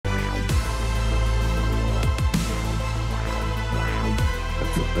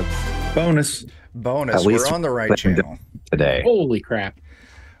Bonus. Bonus. At least We're on the right channel today. Holy crap.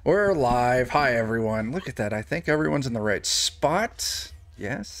 We're live. Hi, everyone. Look at that. I think everyone's in the right spot.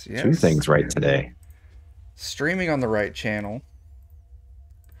 Yes, yes. Two things right today. Streaming on the right channel.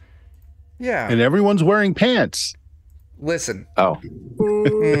 Yeah. And everyone's wearing pants. Listen. Oh.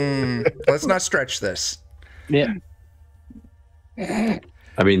 Let's not stretch this. Yeah. I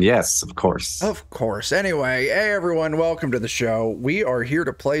mean, yes, of course. Of course. Anyway, hey, everyone. Welcome to the show. We are here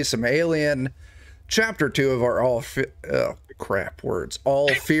to play some Alien Chapter 2 of our All Fear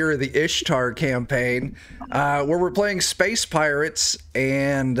the Ishtar campaign, where we're playing space pirates,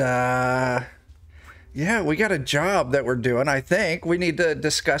 and yeah, we got a job that we're doing. I think we need to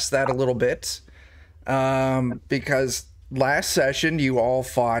discuss that a little bit, because last session you all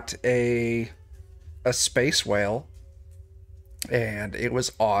fought a space whale, and it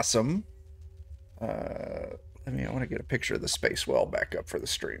was awesome. I want to get a picture of the space whale back up for the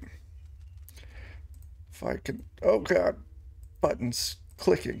stream. If I can, oh god, buttons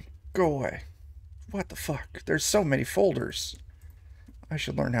clicking, go away. What the fuck? There's so many folders. I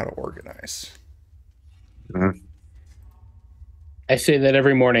should learn how to organize. I say that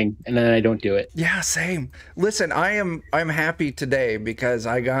every morning and then I don't do it. Yeah, same. Listen, I'm happy today because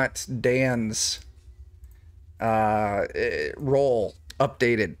I got Dan's role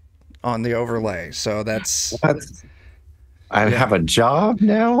updated on the overlay. So that's What? I have a job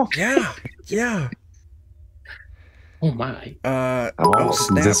now? yeah. Oh my. I'm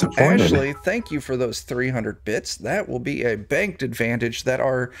almost disappointed. Ashley, thank you for those 300 bits. That will be a banked advantage that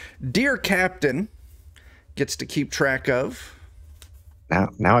our dear captain gets to keep track of.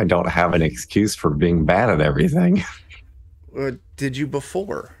 Now I don't have an excuse for being bad at everything. Did you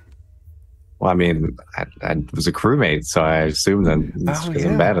before? Well, I mean, I was a crewmate, so I assumed that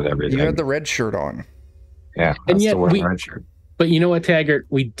I'm bad at everything. You had the red shirt on. Yeah, And I yet still wear the red shirt. But you know what, Taggart?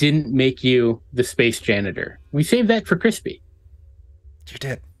 We didn't make you the space janitor. We saved that for Crispy. You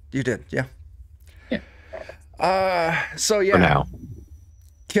did, yeah. Yeah. So yeah. For now.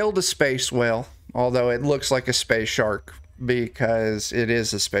 Killed a space whale, although it looks like a space shark because it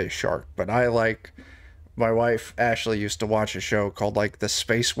is a space shark. But my wife Ashley used to watch a show called like The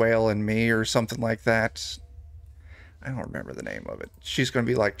Space Whale and Me or something like that. I don't remember the name of it. She's going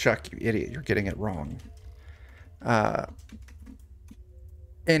to be like, Chuck, you idiot, you're getting it wrong.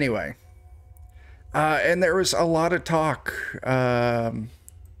 Anyway, and there was a lot of talk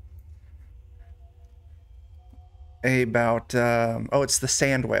about it's the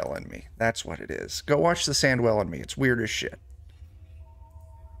sand whale in me. That's what it is. Go watch the sand whale in me. It's weird as shit.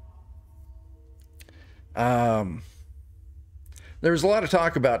 There was a lot of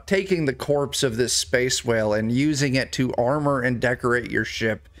talk about taking the corpse of this space whale and using it to armor and decorate your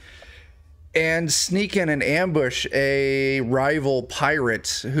ship and sneak in and ambush a rival pirate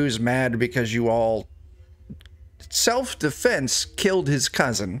who's mad because you all self-defense killed his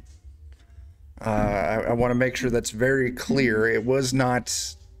cousin. I want to make sure that's very clear. It was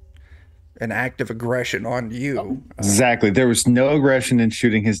not an act of aggression on you. Exactly. There was no aggression in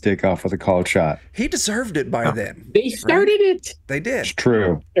shooting his dick off with a called shot. He deserved it by then. They started it. They did. It's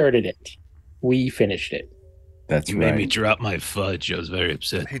true. Started it. We finished it. That's You right. made me drop my fudge. I was very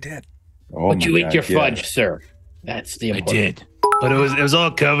upset. He did. Oh But my you ate God, your yeah. fudge, sir. That's the I important. did, but it was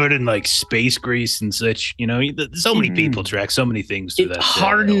all covered in like space grease and such. You know, so many people track so many things through It that.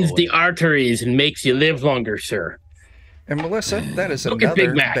 hardens the arteries and makes you live longer, sir. And Melissa, that is Look at Big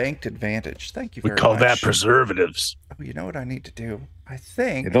another Mac. banked advantage. Thank you We very call much. that preservatives. Oh, you know what I need to do? I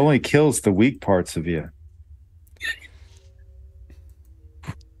think It only kills the weak parts of you.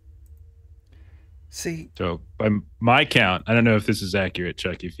 see So by my count, I don't know if this is accurate,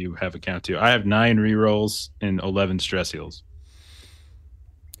 Chuck, if you have a count too. I have 9 rerolls and 11 stress heals.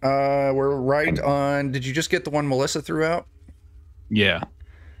 we're right on. Did you just get the one Melissa threw out? Yeah.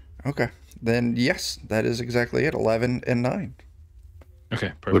 Okay. Then yes, that is exactly it. 11 and 9.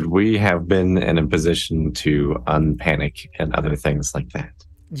 Okay, perfect. Would we have been in a position to unpanic and other things like that?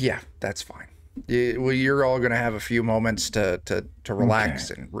 Yeah, that's fine. You're all going to have a few moments to relax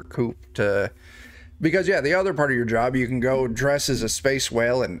and recoup. Because yeah, the other part of your job, you can go dress as a space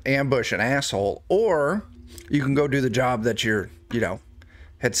whale and ambush an asshole, or you can go do the job that you're,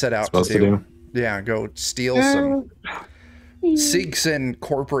 had set out Supposed to do. Yeah, go steal some Sikhs and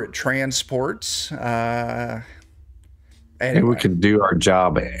corporate transports. Maybe Anyway, we could do our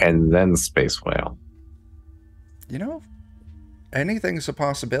job and then space whale. anything's a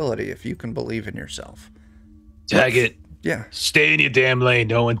possibility if you can believe in yourself. Taggart, Yeah, stay in your damn lane.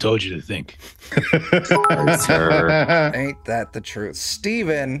 No one told you to think. Sorry, sir. ain't that the truth?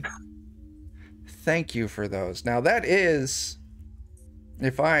 Steven, thank you for those. Now that is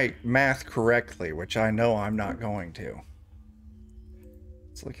if I math correctly, which I know I'm not going to.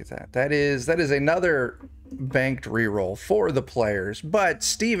 Let's look at that. That is another banked reroll for the players, but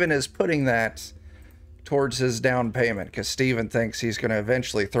Steven is putting that towards his down payment because Steven thinks he's going to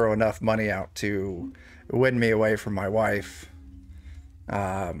eventually throw enough money out to win me away from my wife.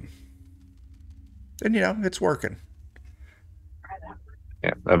 And it's working.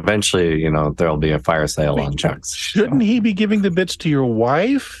 Yeah, eventually, there'll be a fire sale on Chuck's. Shouldn't he be giving the bits to your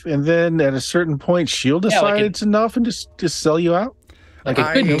wife, and then at a certain point, she'll decide it's enough and just sell you out? Like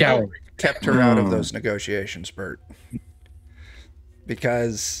a good dowry. Kept her out of those negotiations, Bert.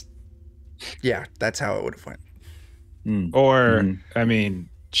 Because, yeah, that's how it would have went. Or, I mean,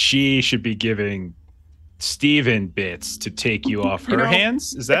 she should be giving Steven bits to take you off her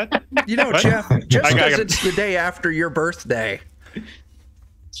hands. Is that? Jeff, just because it's the day after your birthday.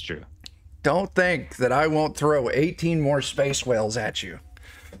 It's true. Don't think that I won't throw 18 more space whales at you.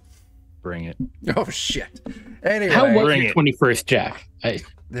 Bring it. Oh, shit. Anyway. How was your 21st, Jack?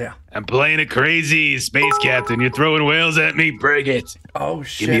 Yeah. I'm playing a crazy space captain. You're throwing whales at me. Bring it. Oh,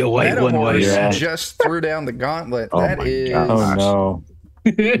 shit. Give me a white one while you're at it. Just threw down the gauntlet. Oh, that my is. gosh. Oh no.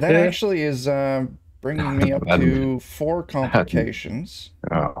 That actually is bringing me up to 4 complications.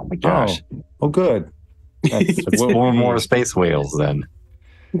 Oh my gosh. Oh, good. That's 4 more space whales then.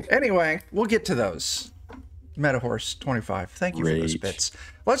 Anyway, we'll get to those. Metahorse 25. Thank you for those bits.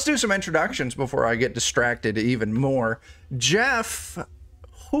 Let's do some introductions before I get distracted even more. Jeff,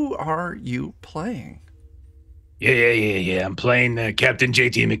 who are you playing? Yeah. I'm playing Captain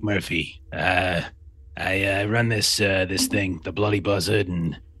JT McMurphy. I run this thing, the Bloody Buzzard,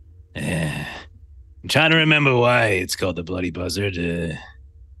 and I'm trying to remember why it's called the Bloody Buzzard. I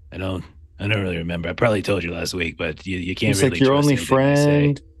don't really remember. I probably told you last week, but you can't He's really. like your trust only anything I say.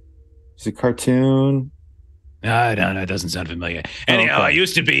 friend. He's a cartoon. No, it doesn't sound familiar. Anyhow, Okay. I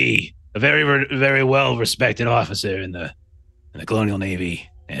used to be a very, very well-respected officer in the Colonial Navy,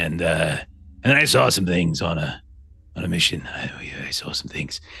 and then I saw some things on a mission. I saw some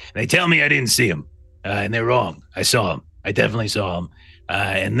things. And they tell me I didn't see them, and they're wrong. I saw them. I definitely saw them.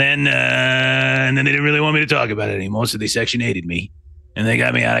 And then they didn't really want me to talk about it anymore, so they Section 8'd me, and they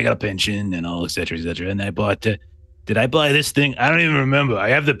got me out. I got a pension and all, et cetera, et cetera. And I bought. Did I buy this thing? I don't even remember. I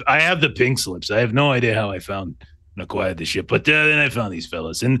have the pink slips. I have no idea how I found and acquired this shit. But then I found these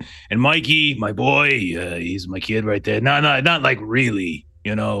fellas, and Mikey, my boy, he's my kid right there. No, not like really.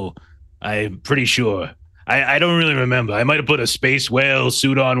 I'm pretty sure. I don't really remember. I might have put a space whale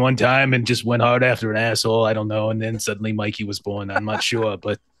suit on one time and just went hard after an asshole. I don't know. And then suddenly Mikey was born. I'm not sure,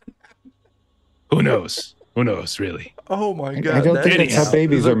 but who knows? Who knows, really? Oh my God! I don't think that's how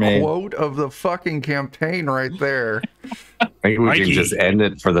babies are made. Quote of the fucking campaign right there. Maybe we Mikey. can just end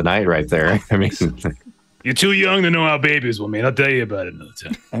it for the night right there. I mean, You're too young to know how babies were made. I'll tell you about it another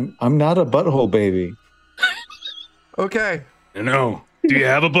time. I'm not a butthole baby. Okay. No. Do you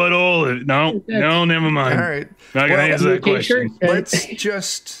have a butthole? No, never mind. All right. Not gonna answer that question.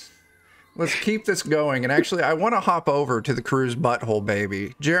 Let's keep this going. And actually, I want to hop over to the cruise butthole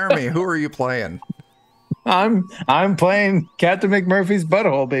baby. Jeremy, who are you playing? I'm playing Captain McMurphy's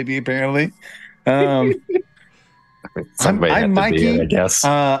butthole baby. Apparently, somebody had I'm to Mikey. be it, I guess.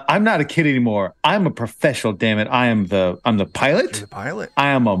 I'm not a kid anymore. I'm a professional. Damn it! I'm the pilot. You're the pilot. I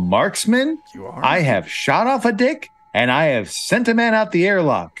am a marksman. You are. I have shot off a dick, and I have sent a man out the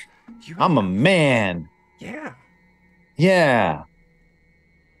airlock. I'm a man. Yeah. Yeah.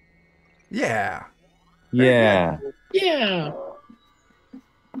 Yeah. Yeah. Yeah.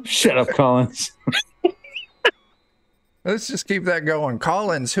 Shut up, Collins. Let's just keep that going.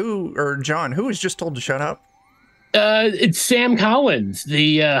 Collins, John, who was just told to shut up? It's Sam Collins.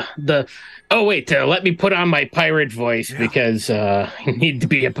 Oh wait, let me put on my pirate voice because I need to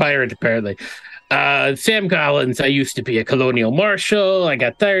be a pirate apparently. Sam Collins, I used to be a colonial marshal. I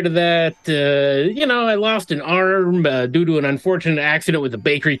got tired of that. I lost an arm due to an unfortunate accident with a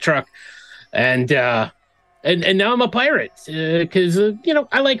bakery truck. And now I'm a pirate because,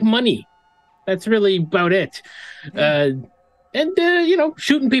 I like money. That's really about it.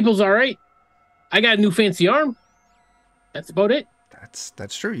 Shooting people's all right. I got a new fancy arm. That's about it.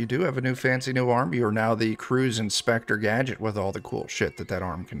 That's true. You do have a fancy new arm. You are now the cruise inspector gadget with all the cool shit that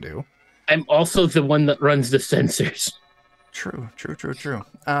arm can do. I'm also the one that runs the sensors. True. We're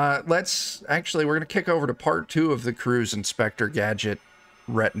going to kick over to part 2 of the cruise inspector gadget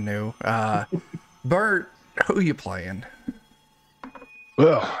retinue. Bert, who you playing?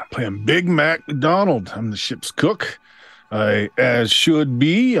 Well, I'm playing Big Mac McDonald. I'm the ship's cook. As should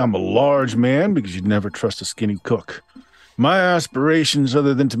be, I'm a large man because you'd never trust a skinny cook. My aspirations,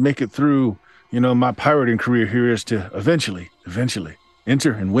 other than to make it through, my pirating career here, is to eventually,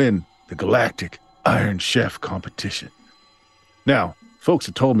 enter and win the Galactic Iron Chef competition. Now, folks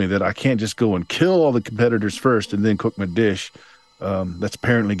have told me that I can't just go and kill all the competitors first and then cook my dish. That's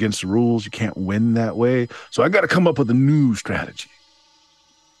apparently against the rules. You can't win that way. So I got to come up with a new strategy.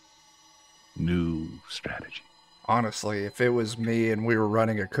 Honestly, if it was me and we were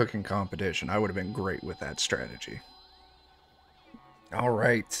running a cooking competition, I would have been great with that strategy. All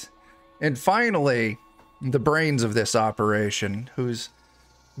right. And finally, the brains of this operation, who's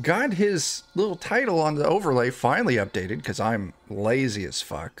got his little title on the overlay finally updated because I'm lazy as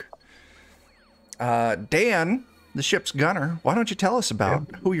fuck. Dan, the ship's gunner, why don't you tell us about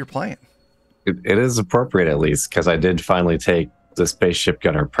who you're playing? It is appropriate, at least, because I did finally take the spaceship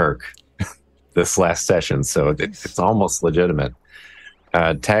gunner perk this last session, so it's almost legitimate.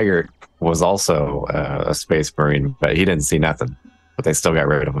 Taggart was also a space marine, but he didn't see nothing. But they still got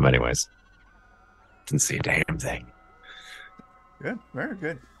rid of him anyways. Didn't see a damn thing. Good, very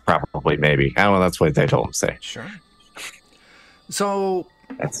good. Probably, maybe. I don't know, that's what they told him to say. Sure. So,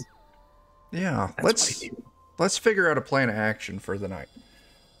 let's figure out a plan of action for the night.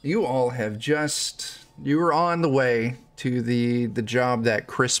 You all have you were on the way to the job that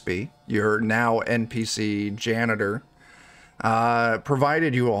Crispy, your now NPC janitor,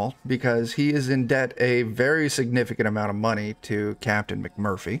 provided you all, because he is in debt a very significant amount of money to Captain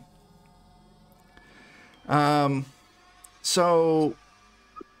McMurphy. So,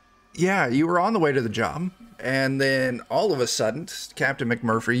 yeah, you were on the way to the job, and then all of a sudden, Captain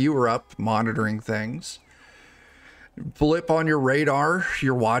McMurphy, you were up monitoring things. Blip on your radar,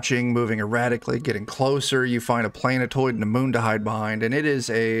 you're watching, moving erratically, getting closer. You find a planetoid and a moon to hide behind, and it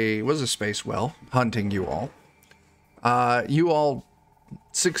was a space whale hunting you all. You all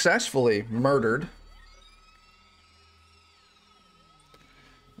successfully murdered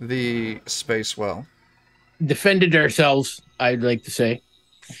the space whale. Defended ourselves, I'd like to say.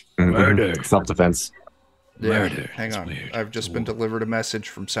 Murder. Self-defense. Murder. Hang on. Weird. I've just been delivered a message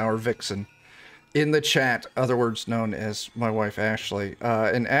from Sour Vixen in the chat, other words known as my wife, Ashley.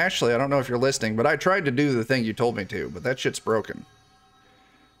 And Ashley, I don't know if you're listening, but I tried to do the thing you told me to, but that shit's broken.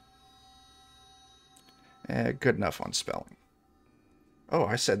 Good enough on spelling. Oh,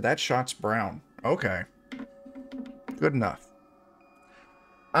 I said that shot's brown. Okay. Good enough.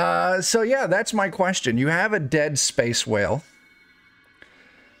 So yeah, that's my question. You have a dead space whale.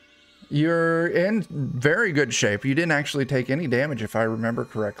 You're in very good shape. You didn't actually take any damage, if I remember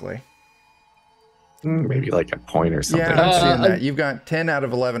correctly. Maybe like a point or something. Yeah, I'm seeing that. You've got 10 out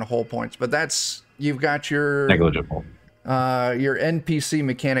of 11 whole points, but you've got your negligible. Your NPC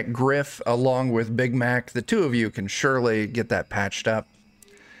mechanic Griff along with Big Mac. The two of you can surely get that patched up.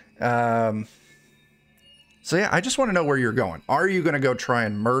 So yeah, I just want to know where you're going. Are you going to go try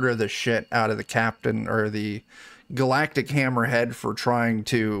and murder the shit out of the captain or the galactic hammerhead for trying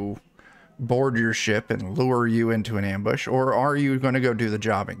to board your ship and lure you into an ambush, or are you going to go do the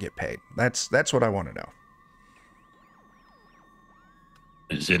job and get paid? That's what I want to know.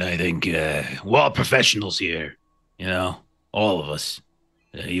 Listen, I think we're all professionals here, you know, all of us,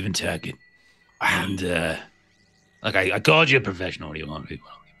 even Taggart. And like I called you a professional. What do you want?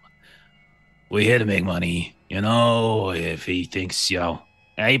 We're here to make money, you know. If he thinks, you know,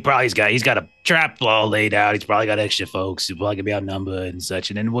 he's got a trap all laid out. He's probably got extra folks who probably gonna be outnumbered and such.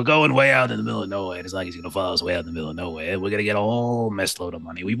 And then we're going way out in the middle of nowhere. It's like he's gonna follow us way out in the middle of nowhere. We're gonna get a whole mess load of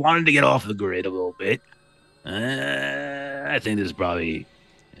money. We wanted to get off the grid a little bit. I think this is probably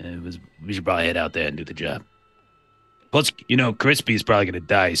we should probably head out there and do the job. Plus, you know, Crispy's probably gonna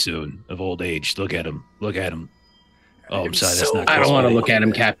die soon of old age. Look at him. Oh, I'm sorry, that's not. I don't want to look at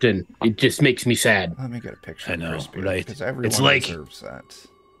him, Captain. It just makes me sad. Let me get a picture. I know, of Crispy, right? Because everyone deserves that.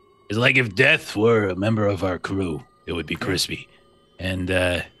 It's like if Death were a member of our crew, it would be Crispy. And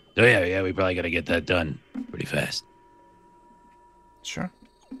yeah, we probably got to get that done pretty fast. Sure.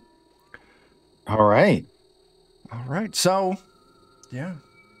 All right. So, yeah,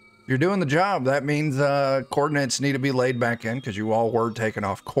 you're doing the job. That means coordinates need to be laid back in because you all were taken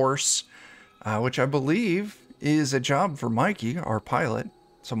off course, which I believe is a job for Mikey, our pilot.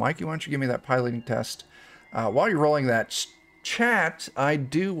 So, Mikey, why don't you give me that piloting test? While you're rolling that chat, I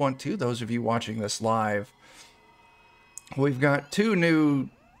do want to, those of you watching this live, we've got 2 new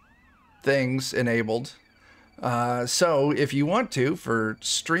things enabled. So if you want to, for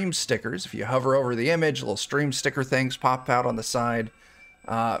stream stickers, if you hover over the image, little stream sticker things pop out on the side.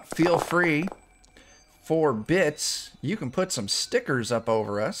 Feel free, for bits, you can put some stickers up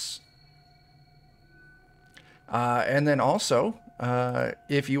over us. And then also,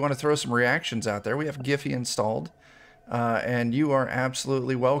 if you want to throw some reactions out there, we have Giphy installed. And you are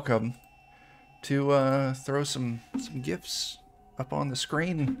absolutely welcome to throw some GIFs up on the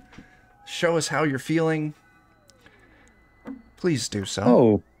screen. Show us how you're feeling. Please do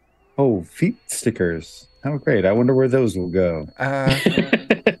so. Oh, feet stickers. How great. I wonder where those will go. Let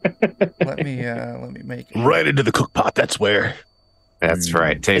me make it. Right into the cook pot. That's where. That's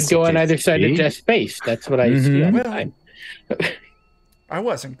right. They go on either side of Jeff's face. That's what I see all the time. I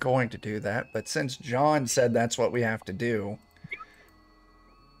wasn't going to do that, but since John said that's what we have to do.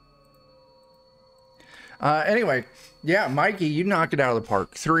 Anyway, yeah, Mikey, you knocked it out of the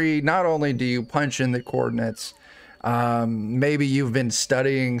park. 3, not only do you punch in the coordinates, maybe you've been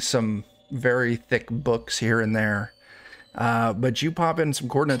studying some very thick books here and there, but you pop in some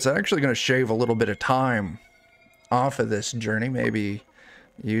coordinates that are actually going to shave a little bit of time off of this journey, maybe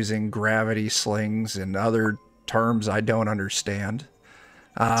using gravity slings and other terms I don't understand.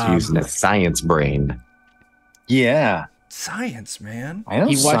 It's using a science brain. Yeah. Science, man. I know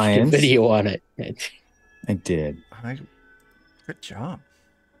He watched science. a video on it. I did. Good job.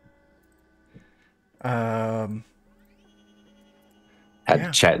 Had Yeah.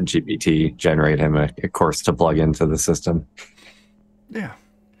 ChatGPT generate him a course to plug into the system. Yeah.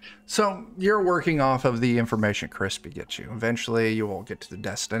 So you're working off of the information Crispy gets you. Eventually you will get to the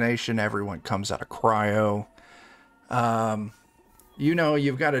destination. Everyone comes out of cryo. You know,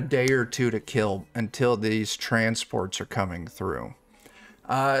 you've got a day or two to kill until these transports are coming through.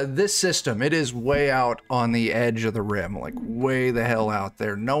 This system, it is way out on the edge of the rim, like way the hell out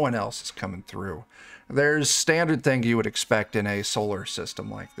there. No one else is coming through. There's standard things you would expect in a solar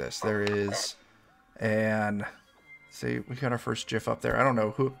system like this. There is, and see, we got our first GIF up there. I don't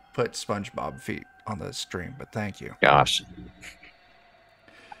know who put SpongeBob feet on the stream, but thank you. Gosh.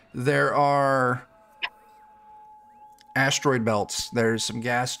 There are asteroid belts. There's some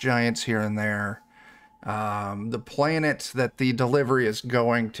gas giants here and there. The planet that the delivery is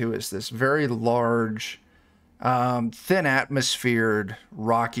going to is this very large, thin atmosphered,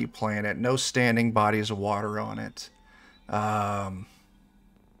 rocky planet. No standing bodies of water on it.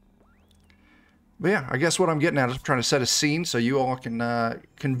 But yeah, I guess what I'm getting at is I'm trying to set a scene so you all can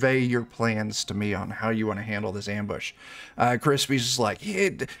convey your plans to me on how you want to handle this ambush. Crispy's just like, yeah,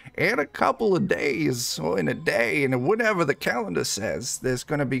 in a couple of days, or in a day, and whatever the calendar says, there's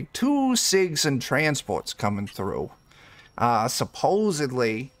going to be 2 SIGs and transports coming through.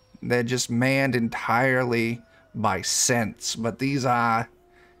 Supposedly, they're just manned entirely by sense, but these are...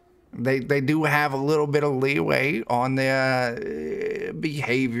 They do have a little bit of leeway on their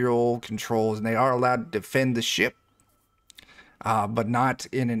behavioral controls, and they are allowed to defend the ship, but not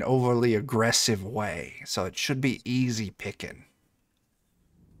in an overly aggressive way. So it should be easy picking.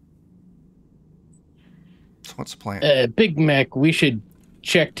 So what's the plan? Big Mac, we should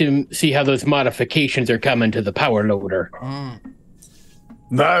check to see how those modifications are coming to the power loader.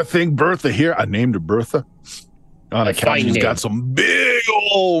 I think Bertha here, I named her Bertha. On account she's got some big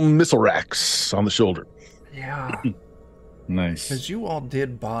old missile racks on the shoulder. Yeah. Nice. Because you all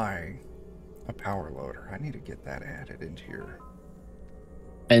did buy a power loader. I need to get that added into here.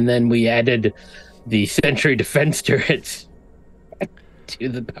 And then we added the Sentry Defense turrets to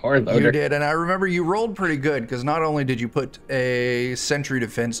the power loader. You did, and I remember you rolled pretty good, because not only did you put a Sentry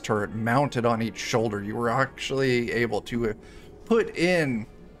Defense turret mounted on each shoulder, you were actually able to put in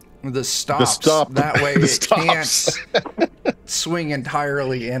the stops. That way it can't swing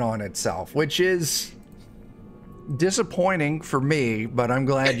entirely in on itself, which is disappointing for me, but I'm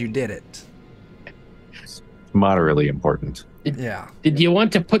glad you did it. Moderately important. Yeah. Did you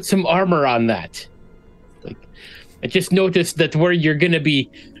want to put some armor on that? Like, I just noticed that where you're going to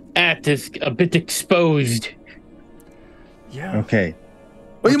be at is a bit exposed. Yeah. Okay.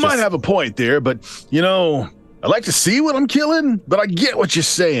 Well, you might have a point there, but, you know, I like to see what I'm killing, but I get what you're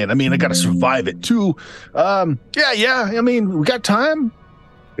saying. I mean, I got to survive it, too. Yeah. I mean, we got time.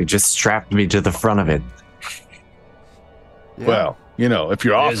 They just strapped me to the front of it. Yeah. Well, you know, if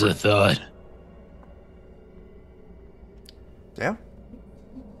you're There's offered. a thought. Yeah.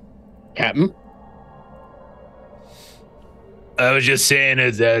 Captain? I was just saying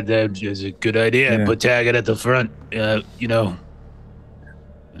that is a good idea. Yeah. Put Taggart at the front, you know,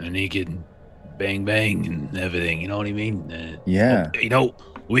 and he can bang and everything. You know what I mean? Yeah. You know,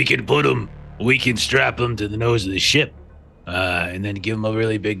 we can strap him to the nose of the ship, and then give him a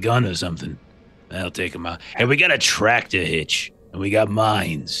really big gun or something. That'll take him out. And we got a tractor hitch, and we got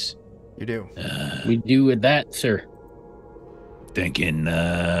mines. You do. We do with that, sir. Thinking,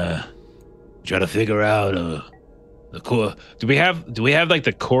 try to figure out the core. Do we have like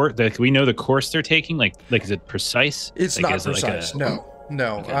the course that we know the course they're taking? Like is it precise? It's like, not is it like precise.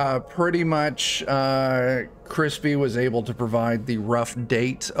 No. Okay. Pretty much, Crispy was able to provide the rough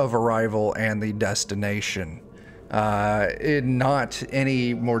date of arrival and the destination. Not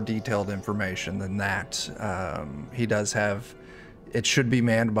any more detailed information than that. He does have, it should be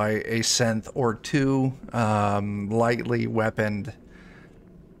manned by a synth or two, lightly weaponed,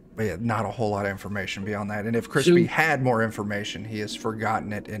 but yeah, not a whole lot of information beyond that. And if Crispy had more information, he has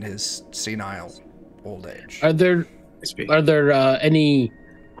forgotten it in his senile old age. Are there any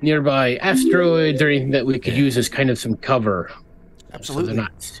nearby asteroids or anything that we could use as kind of some cover? Absolutely. So they're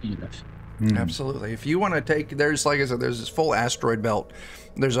not seeing us. Absolutely. If you want to take, there's, like I said, there's this full asteroid belt.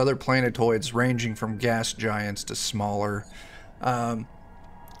 There's other planetoids ranging from gas giants to smaller.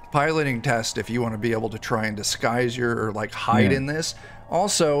 Piloting test if you want to be able to try and disguise or like hide in this.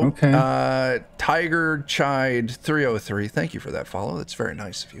 Also, Tiger Chide 303, thank you for that follow. That's very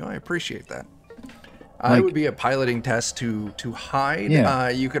nice of you. I appreciate that. It would be a piloting test to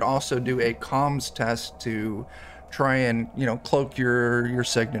hide. You could also do a comms test to try and, cloak your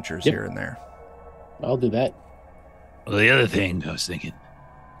signatures here and there. I'll do that. Well, the other thing I was thinking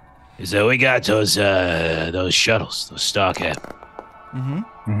is that we got those shuttles, those Starcap.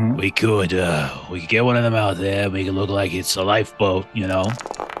 We could get one of them out there, make it look like it's a lifeboat,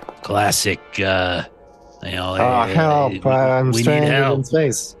 classic. help! We need help in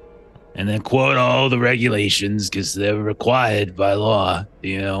space. And then quote all the regulations because they're required by law,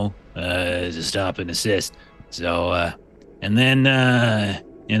 to stop and assist. So, and then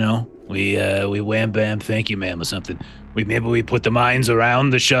we wham bam, thank you, ma'am, or something. Maybe we put the mines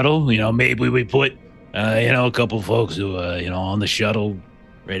around the shuttle. Maybe we put a couple folks who on the shuttle,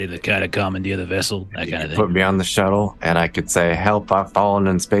 ready to kind of commandeer the vessel, that kind of thing. Put me on the shuttle, and I could say, "Help! I've fallen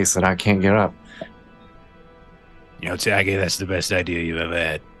in space and I can't get up." Taggy, that's the best idea you've ever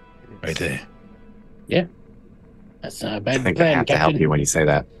had, right there. Yeah, that's not a bad I think plan, they have to help you when you say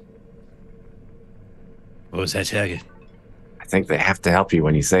that. What was that, Taggy? I think they have to help you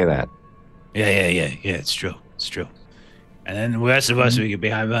when you say that. Yeah. It's true. And then the rest of us, we get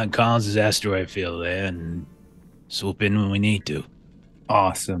behind Mount Collins' asteroid field there and swoop in when we need to.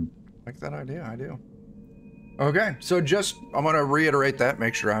 Awesome. Like that idea, I do. Okay, so I'm going to reiterate that,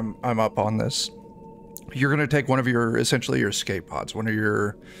 make sure I'm up on this. You're going to take one of your escape pods, one of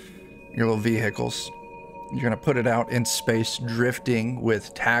your little vehicles. You're going to put it out in space, drifting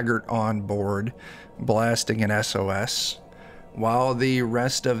with Taggart on board, blasting an SOS, while the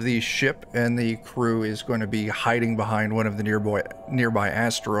rest of the ship and the crew is going to be hiding behind one of the nearby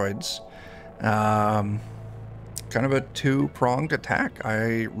asteroids. Kind of a two-pronged attack.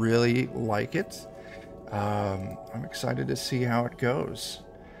 I really like it. I'm excited to see how it goes.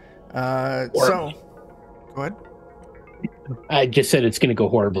 So, go ahead. I just said it's going to go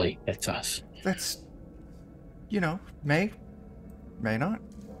horribly. That's us. That's, may not.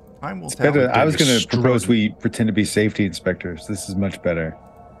 Time will tell. I was going to propose we pretend to be safety inspectors. This is much better.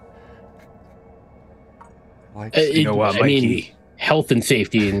 You know what, Mikey? Health and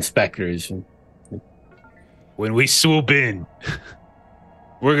safety inspectors. When we swoop in,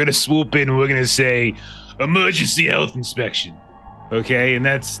 we're going to swoop in and we're going to say, emergency health inspection. Okay? And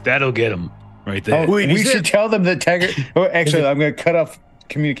that'll get them right there. Oh, we should tell them that Taggart... Actually, I'm going to cut off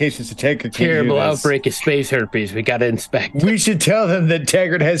communications to Taggart. Terrible outbreak of space herpes. We got to inspect. We should tell them that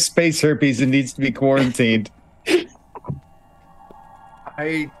Taggart has space herpes and needs to be quarantined.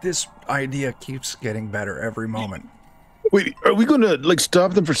 This idea keeps getting better every moment. Wait, are we going to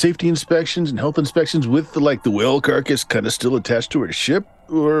stop them for safety inspections and health inspections with the whale carcass kind of still attached to our ship,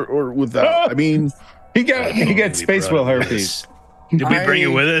 or without? I mean, he got space whale herpes. Did we bring it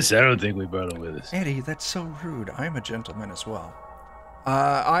with us? I don't think we brought it with us. Eddie, that's so rude. I'm a gentleman as well.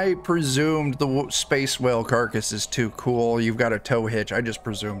 I presumed the space whale carcass is too cool. You've got a tow hitch. I just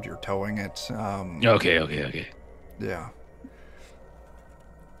presumed you're towing it. Okay. Yeah.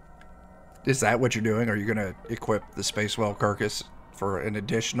 Is that what you're doing? Are you going to equip the space whale carcass for an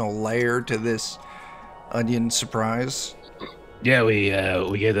additional layer to this onion surprise? Yeah, we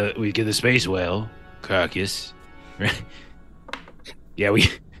get the space whale carcass. Yeah,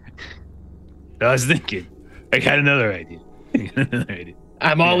 I was thinking. I got another idea.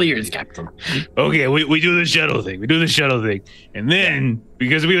 I'm all ears, Captain. Okay, we do the shuttle thing. And then,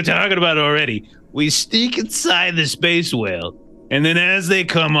 because we were talking about it already, we sneak inside the space whale. And then as they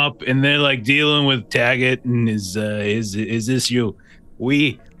come up and they're dealing with Taggart and is this you?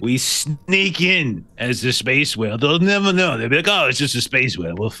 We sneak in as the space whale. They'll never know. They'll be like, oh, it's just a space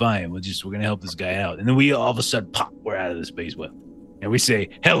whale. We're fine. We're gonna help this guy out. And then we all of a sudden pop, we're out of the space whale. And we say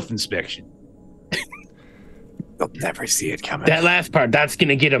health inspection. They'll never see it coming. That last part, that's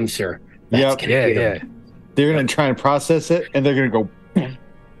gonna get them, sir. Yeah. They're gonna try and process it, and they're gonna go.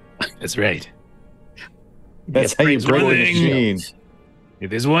 That's right. That's how you break the machine. If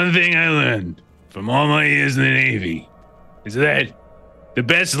there's one thing I learned from all my years in the Navy is that the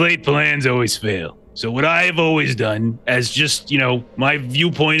best laid plans always fail. So what I have always done, as just, my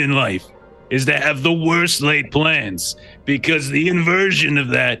viewpoint in life, is to have the worst laid plans, because the inversion of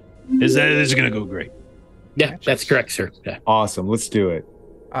that is that it is going to go great. Yeah, that's correct, sir. Yeah. Awesome. Let's do it.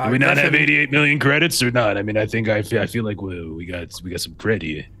 Do we not have 88 million credits or not? I mean, I feel like we got some credit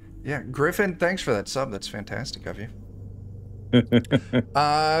here. Yeah, Griffin, thanks for that sub. That's fantastic of you.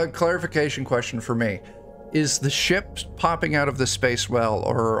 Clarification question for me. Is the ship popping out of the space well,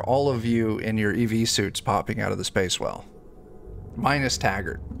 or are all of you in your EV suits popping out of the space well? Minus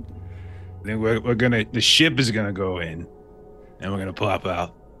Taggart. I think the ship is gonna go in, and we're gonna pop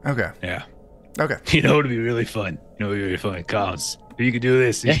out. Okay. Yeah. Okay. It'd be really fun. It'd be really fun. Collins, you could do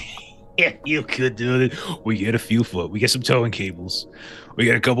this. Yeah, you could do it. We get a few foot. We get some towing cables. We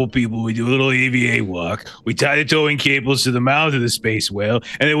get a couple people. We do a little EVA walk. We tie the towing cables to the mouth of the space whale.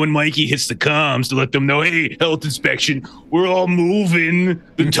 And then when Mikey hits the comms to let them know, hey, health inspection, we're all moving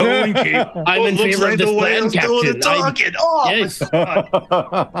the towing cable. I'm in favor of this plan, Captain. Yes.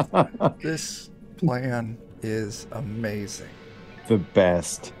 This plan is amazing. The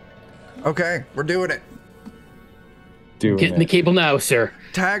best. Okay, we're doing it. Getting the cable now, sir.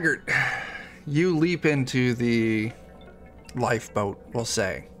 Taggart, you leap into the lifeboat, we'll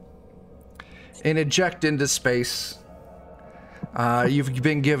say, and eject into space. You've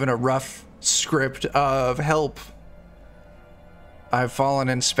been given a rough script of help. I've fallen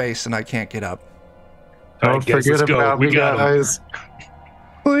in space and I can't get up. Don't forget about me, guys.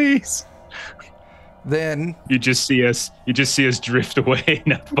 Please. Then you just see us drift away,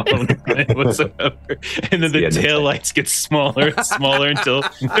 not following the plan whatsoever. And then the taillights get smaller and smaller until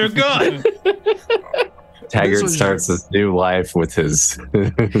they're gone. Taggart starts his new life with his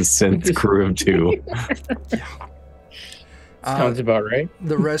synth crew of two. Sounds about right.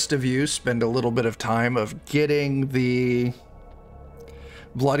 The rest of you spend a little bit of time of getting the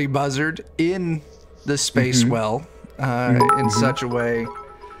bloody buzzard in the space well in such a way.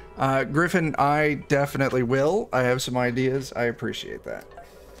 Griffin, I definitely will. I have some ideas. I appreciate that.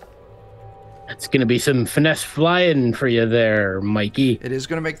 It's going to be some finesse flying for you there, Mikey. It is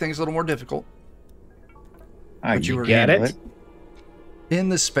going to make things a little more difficult. But you get it? In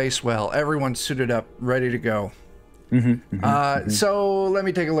the space well, everyone's suited up, ready to go. So let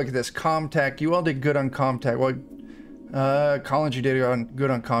me take a look at this. Comtech, you all did good on Comtech. Well, Collins, you did good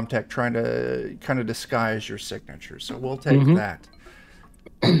on Comtech, trying to kind of disguise your signature. So we'll take that.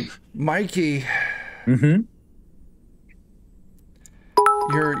 Mikey,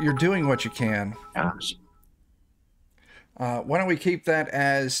 you're doing what you can. Gosh. Why don't we keep that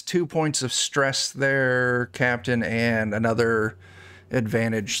as 2 points of stress there, Captain, and another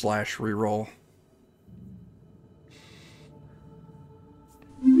advantage / reroll.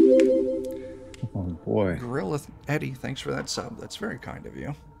 Oh boy. Gorilla Eddie, thanks for that sub. That's very kind of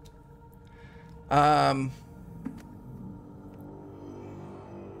you.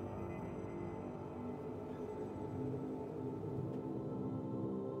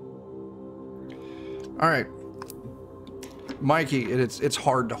 All right, Mikey, it's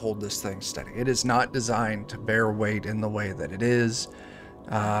hard to hold this thing steady. It is not designed to bear weight in the way that it is.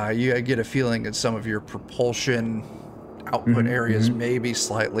 You get a feeling that some of your propulsion output areas may be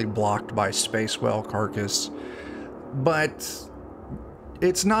slightly blocked by space whale carcass, but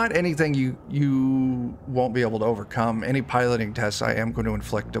it's not anything you won't be able to overcome. Any piloting tests, I am going to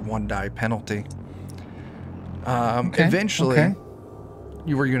inflict a 1 die penalty. Eventually,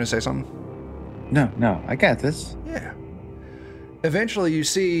 you were going to say something? No, I got this. Yeah. Eventually, you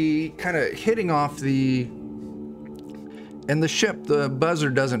see kind of hitting off and the ship, the buzzer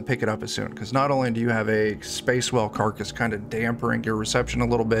doesn't pick it up as soon, because not only do you have a space whale carcass kind of dampering your reception a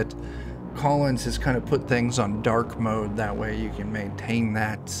little bit, Collins has kind of put things on dark mode. That way you can maintain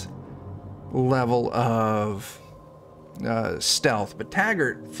that level of stealth. But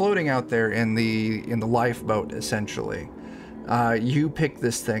Taggart, floating out there in the lifeboat, essentially, you pick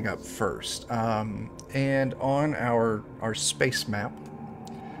this thing up first. And on our space map,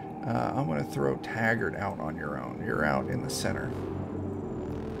 I'm going to throw Taggart out on your own. You're out in the center.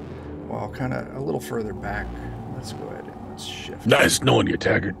 Well, kind of a little further back. Let's go ahead and let's shift. Nice knowing you,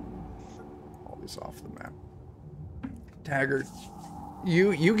 Taggart. All these off the map. Taggart,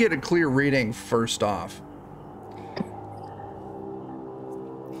 you get a clear reading first off.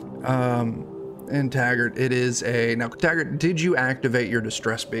 And Taggart, it is a... Now, Taggart, did you activate your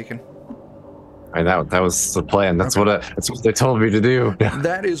distress beacon? And that was the plan. That's what they told me to do.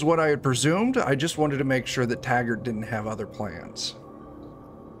 That is what I had presumed. I just wanted to make sure that Taggart didn't have other plans.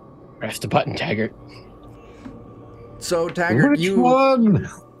 Press the button, Taggart. So Taggart, Which one?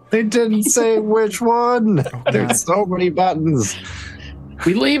 They didn't say which one. There's so many buttons.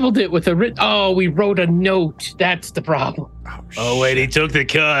 We labeled it with a Oh, we wrote a note. That's the problem. Oh, wait, he took the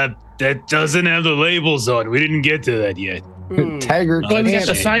card that doesn't have the labels on. We didn't get to that yet. Taggart. Well, we got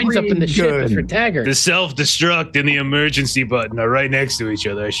the signs up in the ship for Taggart. The self-destruct and the emergency button are right next to each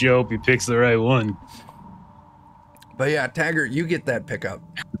other. I sure hope he picks the right one. But yeah, Taggart, you get that pickup.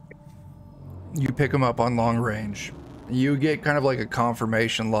 You pick him up on long range. You get kind of like a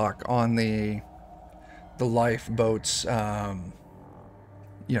confirmation lock on the lifeboats,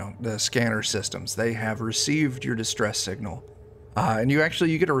 you know, the scanner systems. They have received your distress signal. And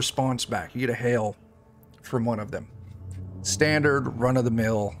you get a response back. You get a hail from one of them. Standard,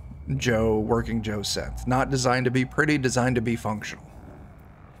 run-of-the-mill Joe, working Joe synth. Not designed to be pretty, designed to be functional.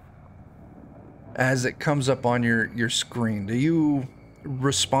 As it comes up on your screen, do you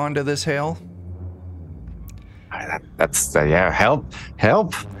respond to this hail? That's help.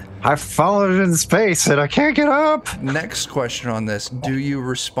 I've fallen in space and I can't get up. Next question on this. Do you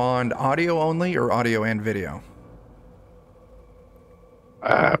respond audio only or audio and video?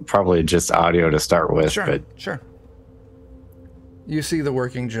 Probably just audio to start with. Sure. You see the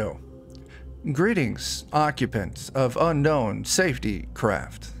working Joe. Greetings, occupants of unknown safety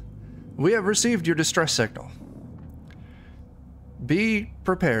craft. We have received your distress signal. Be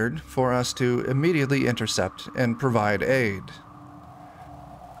prepared for us to immediately intercept and provide aid.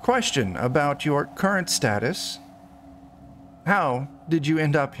 Question about your current status. How did you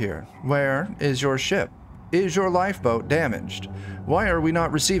end up here? Where is your ship? Is your lifeboat damaged? Why are we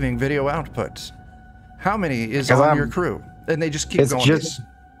not receiving video output? How many is on your crew? And they just keep going.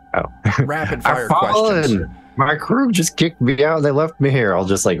 Rapid fire questions. My crew just kicked me out. They left me here.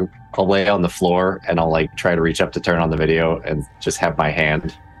 I'll lay on the floor and I'll try to reach up to turn on the video and just have my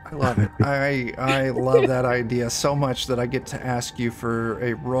hand. I love it. I love that idea so much that I get to ask you for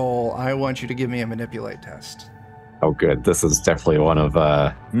a roll. I want you to give me a manipulate test. Oh, good. This is definitely one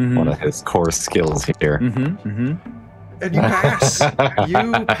of his core skills here. And you pass.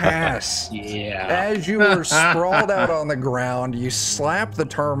 You pass. Yeah. As you were sprawled out on the ground, you slap the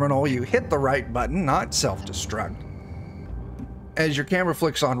terminal, you hit the right button, not self-destruct. As your camera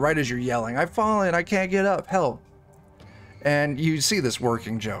flicks on, right as you're yelling, I've fallen, I can't get up, help. And you see this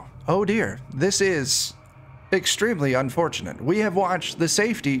working Joe. Oh dear, this is extremely unfortunate. We have watched the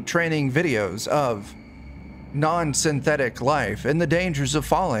safety training videos of non-synthetic life and the dangers of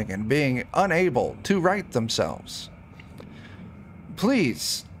falling and being unable to right themselves.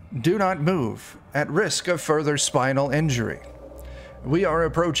 Please do not move at risk of further spinal injury. We are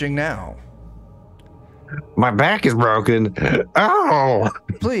approaching now. My back is broken. Oh!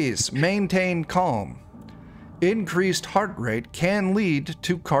 Please maintain calm. Increased heart rate can lead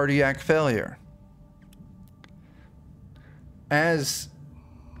to cardiac failure. As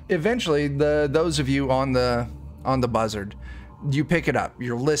eventually those of you on the buzzard, you pick it up.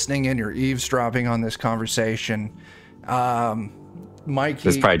 You're listening and you're eavesdropping on this conversation. Mikey.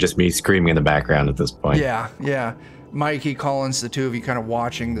 It's probably just me screaming in the background at this point. Yeah. Mikey, Collins, the two of you kind of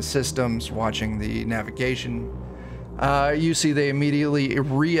watching the systems, watching the navigation. You see they immediately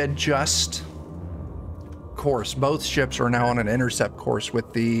readjust course. Both ships are now on an intercept course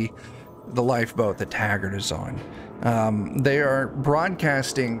with the lifeboat that Taggart is on. They are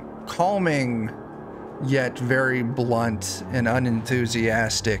broadcasting calming yet very blunt and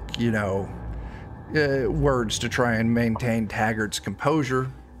unenthusiastic, words to try and maintain Taggart's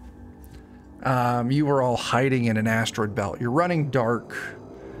composure. You were all hiding in an asteroid belt. You're running dark.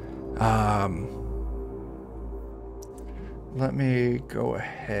 Let me go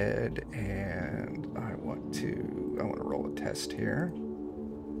ahead and I want to roll a test here.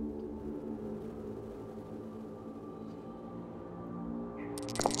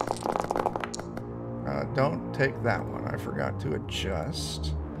 Don't take that one. I forgot to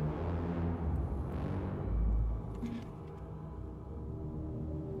adjust.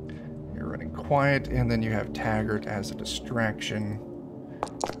 You're running quiet, and then you have Taggart as a distraction.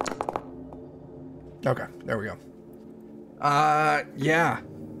 Okay, there we go. Yeah.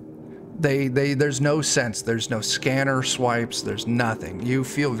 There's no sense. There's no scanner swipes. There's nothing. You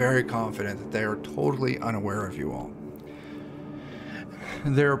feel very confident that they are totally unaware of you all.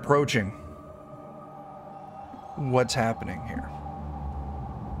 They're approaching. What's happening here?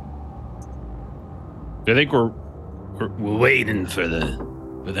 I think we're waiting for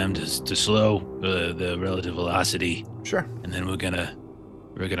them to slow the relative velocity. Sure. And then we're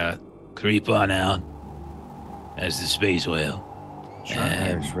gonna creep on out as the space whale. Sure.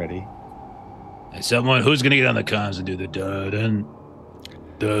 Fire's ready. And someone who's gonna get on the comms and do the dun dun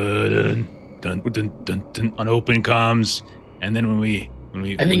dun dun dun dun on open comms, and then when we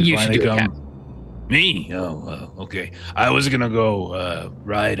I think you should do it, Cap. Me? Oh, okay. I was gonna go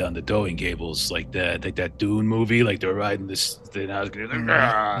ride on the towing cables like that Dune movie, like they're riding this thing. I was gonna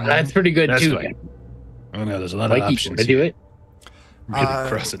That's pretty good That's too. fine. Oh no, there's a lot Like of you options. want to do it? Really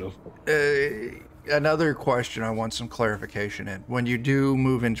cross it over. Another question I want some clarification in. When you do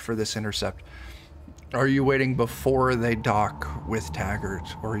move in for this intercept, are you waiting before they dock with Taggart,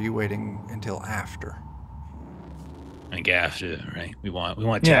 or are you waiting until after? I think after, right? We want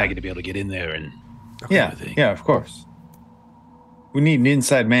Yeah. Taggart to be able to get in there and Yeah, of course. We need an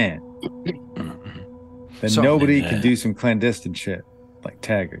inside man. Then So- nobody can do some clandestine shit like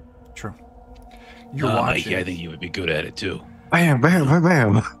Taggart. True. You're watching. Mikey, I think you would be good at it too. Bam, bam, bam,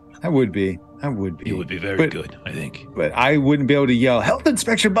 bam. I would be. You would be very But- good, I think. But I wouldn't be able to yell, "Health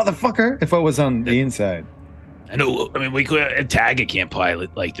inspection, motherfucker," if I was on the inside. I know. I mean, we could. Taggart can't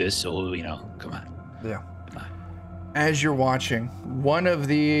pilot like this, so come on. Yeah. As you're watching, one of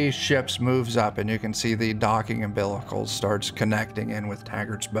the ships moves up, and you can see the docking umbilicals starts connecting in with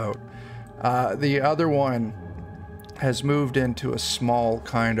Taggart's boat. The other one has moved into a small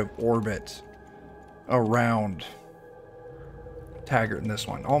kind of orbit around Taggart in this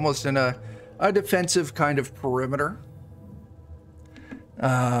one, almost in a defensive kind of perimeter.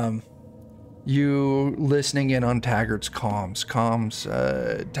 You listening in on Taggart's comms.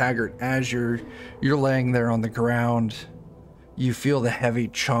 Taggart, as you're laying there on the ground, you feel the heavy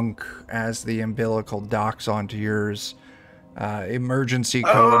chunk as the umbilical docks onto yours. Emergency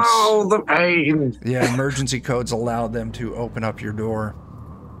codes. Oh, the pain. Yeah, emergency codes allow them to open up your door.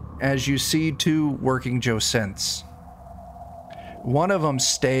 As you see two working Joe synths. One of them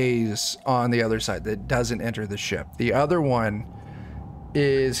stays on the other side that doesn't enter the ship. The other one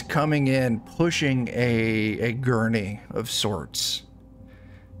is coming in, pushing a gurney of sorts.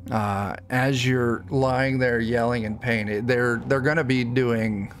 As you're lying there yelling in pain, they're going to be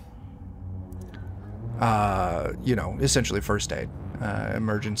doing, essentially first aid,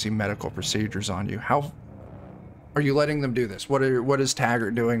 emergency medical procedures on you. How are you letting them do this? What is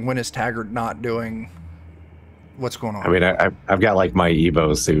Taggart doing? When is Taggart not doing? What's going on? I mean, I've got like my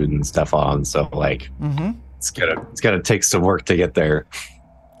Evo suit and stuff on, so like it's gonna take some work to get there.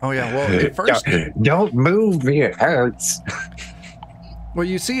 Oh yeah. Well, at first, don't move me. It hurts. well,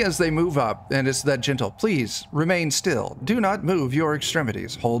 you see as they move up, and it's that gentle. Please remain still. Do not move your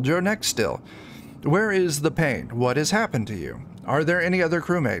extremities. Hold your neck still. Where is the pain? What has happened to you? Are there any other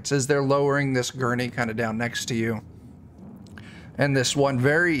crewmates? As they're lowering this gurney kind of down next to you. And this one,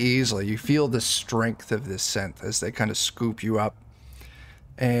 very easily, you feel the strength of this synth as they kind of scoop you up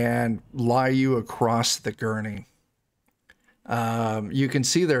and lie you across the gurney. You can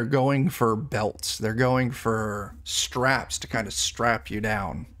see they're going for belts. They're going for straps to kind of strap you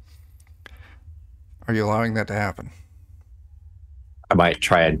down. Are you allowing that to happen? I might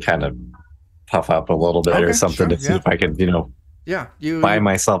try and kind of puff up a little bit or something to see if I can, Yeah, buy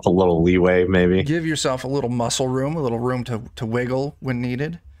myself a little leeway, maybe. give yourself a little muscle room, a little room to wiggle when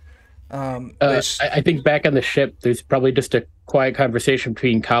needed. I think back on the ship, there's probably just a quiet conversation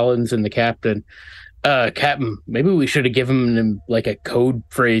between Collins and the captain. Captain, maybe we should have given him like a code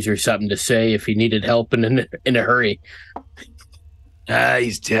phrase or something to say if he needed help in a hurry.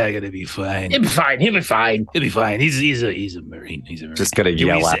 He's Taggart to be fine. He'll be fine. He'll be fine. He'll be fine. He's a Marine. He's a Marine. Just gonna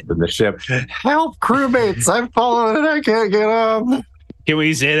yell at the ship. Help, crewmates! I've fallen and I can't get up. Can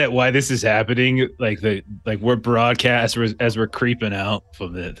we say that why this is happening? Like we're broadcast as we're creeping out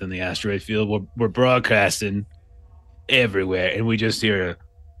from the asteroid field. We're broadcasting everywhere, and we just hear.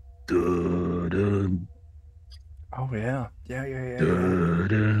 Dun, Oh yeah, yeah. dun,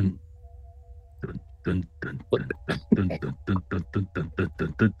 dun, dun,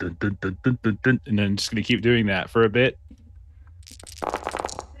 dun, and then just gonna keep doing that for a bit.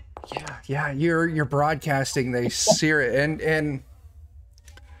 Yeah. You're broadcasting. They sear it, and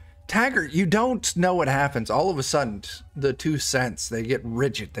Taggart, you don't know what happens. All of a sudden, the two synths, they get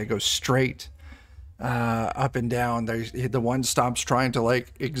rigid. They go straight up and down. The one stops trying to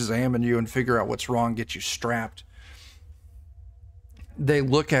like examine you and figure out what's wrong, get you strapped. They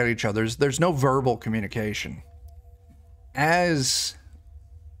look at each other. There's no verbal communication. As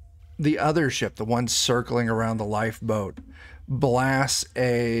the other ship, the one circling around the lifeboat, blasts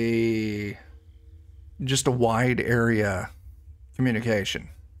just a wide area communication.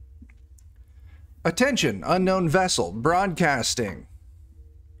 Attention, unknown vessel, broadcasting.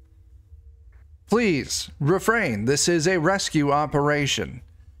 Please refrain. This is a rescue operation.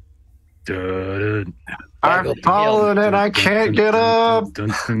 I'm falling and I can't get up.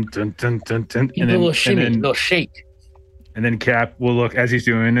 Little shimmy, little shake. And then Cap will look, as he's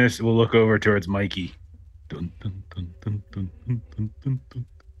doing this, we'll look over towards Mikey. Dun, dun, dun, dun, dun, dun, dun, dun, dun,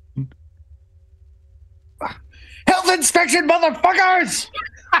 dun. Health inspection, motherfuckers!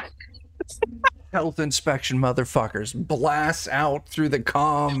 Health inspection, motherfuckers. Blasts out through the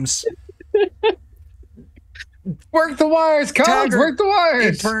comms. Work the wires, Collins, work the It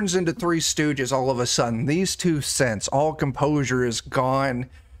wires! turns into Three Stooges all of a sudden. These 2 cents, all composure is gone.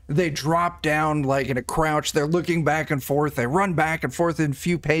 They drop down like in a crouch. They're looking back and forth. They run back and forth in a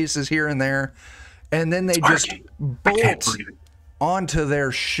few paces here and there. And then they just bolt onto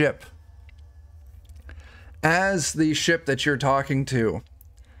their ship. As the ship that you're talking to,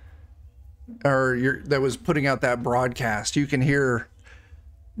 or that was putting out that broadcast, you can hear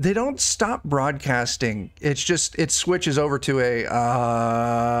they don't stop broadcasting. It's just it switches over to a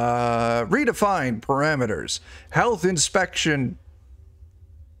redefined parameters, health inspection.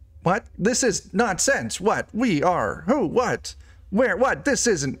 What? This is nonsense. What? We are who? What? Where? What? This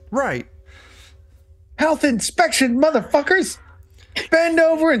isn't right. Health inspection, motherfuckers! Bend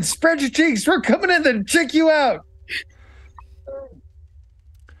over and spread your cheeks. We're coming in to check you out.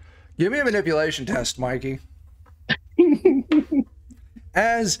 Give me a manipulation test, Mikey.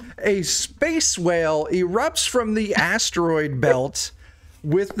 As a space whale erupts from the asteroid belt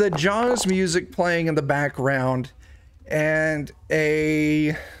with the Jaws music playing in the background and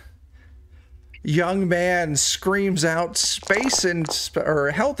a young man screams out,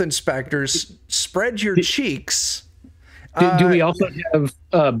 or health inspectors, spread your cheeks. Do we also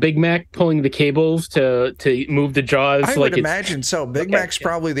have Big Mac pulling the cables to move the jaws? I would imagine so. Big Mac's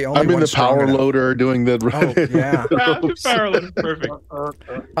probably the only I'm one. in the strong power enough. loader doing the. Oh, yeah.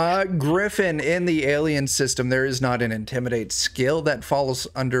 Perfect. Griffin, in the alien system, there is not an intimidate skill that falls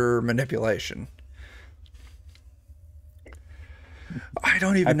under manipulation. I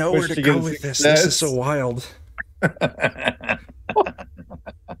don't even know where to go with this. This is so wild.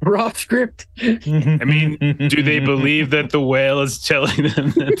 Raw script. I mean, do they believe that the whale is telling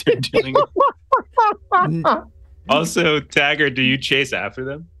them that they're doing it? Also, Taggart, do you chase after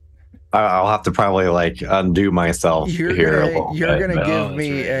them? I'll have to probably like undo myself You're here. gonna No,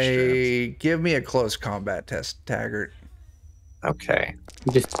 give me a close combat test, Taggart. Okay.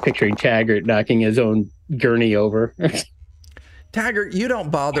 Just picturing Taggart knocking his own gurney over. Taggart, you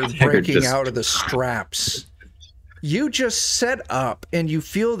don't bother breaking out of the straps. You just set up and you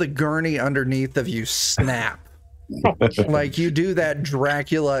feel the gurney underneath of you snap. Like you do that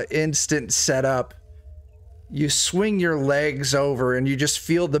Dracula instant setup. You swing your legs over and you just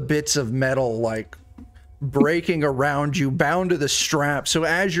feel the bits of metal like breaking around you, bound to the strap. So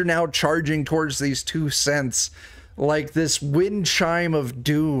as you're now charging towards these 2 cents, like this wind chime of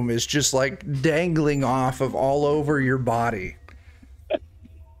doom is just like dangling off of all over your body.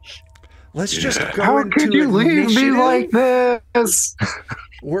 Let's just go How into could you leave me initiative. like this?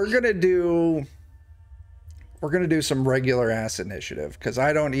 We're gonna do some regular ass initiative because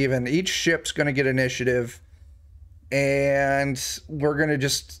I don't even. Each ship's gonna get initiative, and we're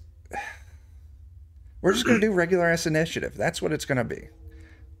just gonna do regular ass initiative. That's what it's gonna be.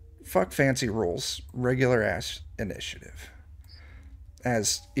 Fuck fancy rules. Regular ass initiative.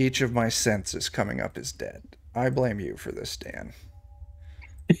 As each of my senses coming up is dead. I blame you for this, Dan.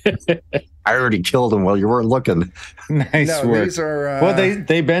 I already killed him while you weren't looking. Nice No, work. these are. Well,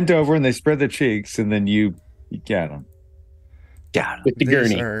 they bent over and they spread their cheeks, and then you got them. Got him. With the These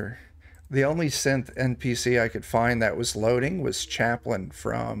gurney. are the only synth NPC I could find that was loading was Chaplain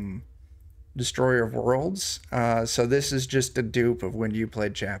from Destroyer of Worlds. So this is just a dupe of when you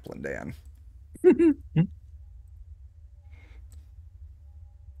played Chaplain, Dan.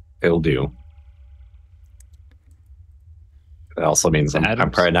 It'll do. It also means I'm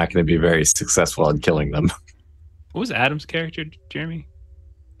Adams. probably not going to be very successful in killing them. What was Adam's character, Jeremy?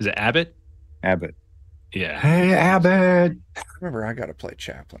 Is it Abbott? Abbott. Yeah. Hey, Abbott. Remember, I got to play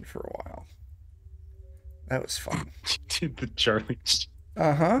Chaplain for a while. That was fun. Did the Charlie?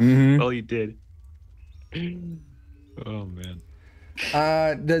 Uh-huh. Mhm. Well, you did. Oh man.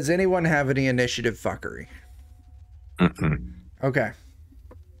 Does anyone have any initiative fuckery? Mm-mm. Okay.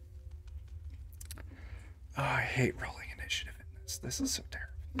 Oh, I hate rolling initiative in this. This is so terrible.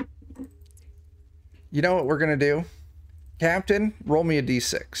 You know what we're going to do? Captain, roll me a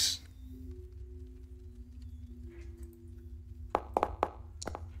d6.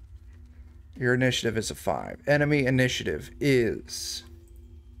 Your initiative is a 5. Enemy initiative is...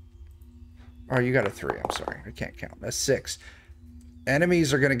 Oh, you got a 3. I'm sorry. I can't count. That's 6.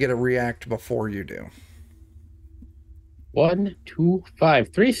 Enemies are going to get a react before you do. 1, 2,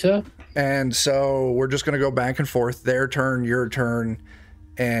 5, 3, sir. And so we're just going to go back and forth. Their turn, your turn,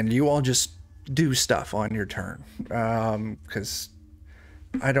 and you all just do stuff on your turn. Because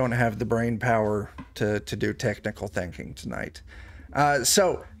I don't have the brain power to do technical thinking tonight.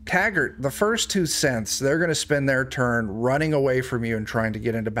 So Taggart, the first 2 synths, they're going to spend their turn running away from you and trying to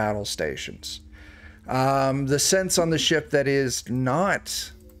get into battle stations. The synths on the ship that is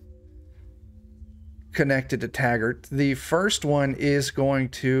not connected to Taggart, the first one is going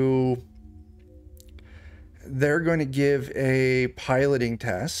to... They're going to give a piloting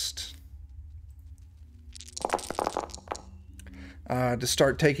test to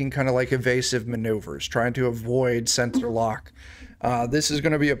start taking kind of like evasive maneuvers, trying to avoid sensor lock. This is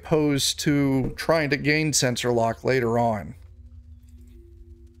going to be opposed to trying to gain sensor lock later on.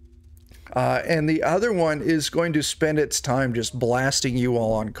 And the other one is going to spend its time just blasting you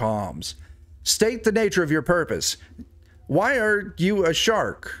all on comms. State the nature of your purpose. Why are you a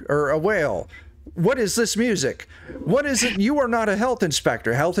shark or a whale? What is this music? What is it? You are not a health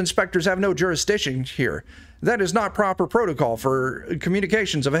inspector. Health inspectors have no jurisdiction here. That is not proper protocol for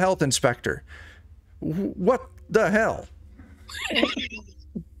communications of a health inspector. What the hell?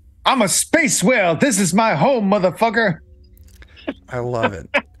 I'm a space whale. This is my home, motherfucker. I love it.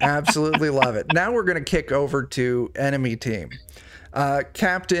 Absolutely love it. Now we're going to kick over to enemy team.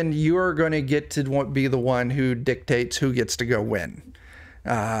 Captain, you're going to get to be the one who dictates who gets to go win.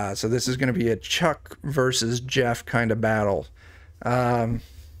 So this is going to be a Chuck versus Jeff kind of battle.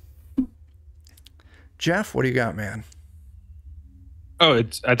 Jeff, what do you got, man? Oh,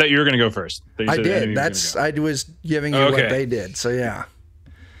 I thought you were going to go first. I did. I was giving you what they did. So yeah.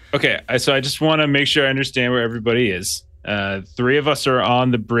 Okay, so I just want to make sure I understand where everybody is. 3 of us are on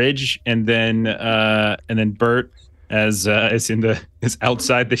the bridge, and then Bert is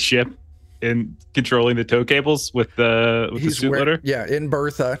outside the ship and controlling the tow cables with the suit loader. Yeah, in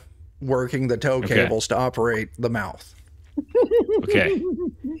Bertha, working the tow cables to operate the mouth. Okay,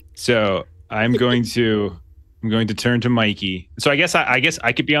 so I'm going to turn to Mikey. So I guess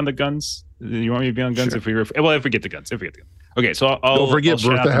I could be on the guns. You want me to be on guns? Sure. If we get the guns. Okay, so I'll don't forget I'll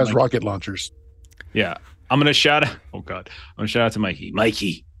Bertha has rocket launchers. Yeah, I'm gonna shout out. Oh God, I'm gonna shout out to Mikey.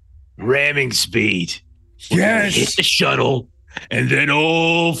 Mikey, ramming speed. Yes. Hit the shuttle, and then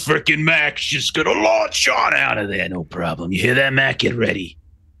old frickin' Mac's just gonna launch on out of there. No problem. You hear that, Mac? Get ready.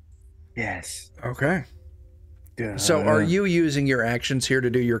 Yes. Okay. So are you using your actions here to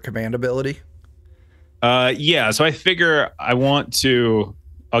do your command ability? Yeah. So I figure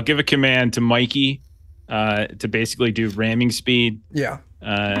I'll give a command to Mikey to basically do ramming speed. Yeah.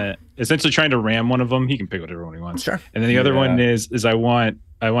 Essentially trying to ram one of them. He can pick whatever one he wants. Sure. And then the other one is I want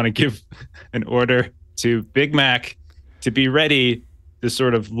to give an order to Big Mac to be ready to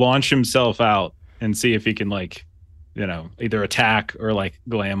sort of launch himself out and see if he can either attack or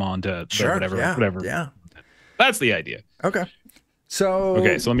glam onto whatever. Yeah. That's the idea. Okay. So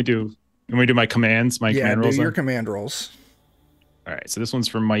let me do my commands, command rolls. Do your command rolls. All right. So this one's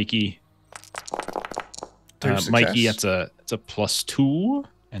for Mikey. Success. Mikey, it's a +2,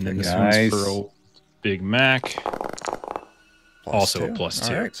 and then this one's for old Big Mac. Also a +2.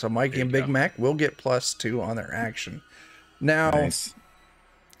 All right, so Mikey and Big Mac will get +2 on their action. Now,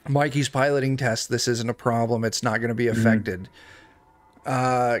 Mikey's piloting test, this isn't a problem. It's not going to be affected.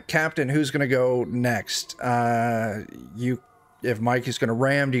 Captain, who's going to go next? If Mikey's going to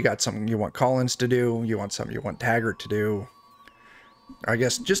ram, do you got something you want Collins to do? You want something you want Taggart to do? I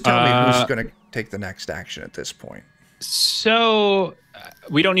guess just tell me who's going to take the next action at this point. So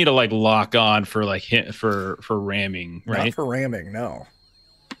we don't need to lock on for for ramming, right? Not for ramming, no.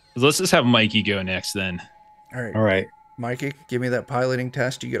 Let's just have Mikey go next then. All right. All right. Mikey, give me that piloting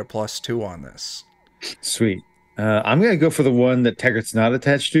test. You get a +2 on this. Sweet. I'm gonna go for the one that Taggart's not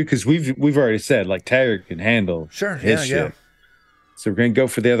attached to, because we've already said Taggart can handle his ship. So we're gonna go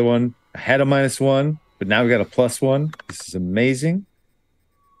for the other one. I had a -1, but now we got a +1. This is amazing.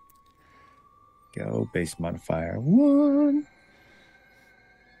 Go base modifier 1.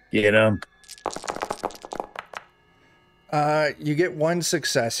 Get him. You get 1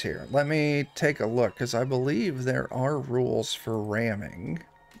 success here. Let me take a look, because I believe there are rules for ramming.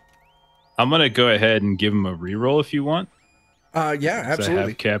 I'm gonna go ahead and give him a reroll if you want. Yeah, absolutely. I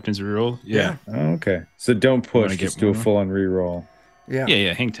have Captain's reroll. Yeah. Oh, okay. So don't push. Just do a full-on reroll. Yeah.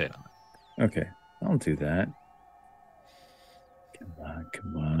 Yeah. Hang tight on it. Okay. I'll do that.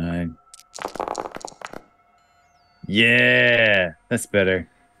 Come on. Yeah, that's better.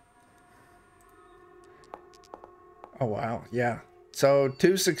 Oh, wow. Yeah. So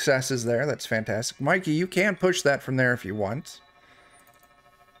 2 successes there. That's fantastic. Mikey, you can push that from there if you want.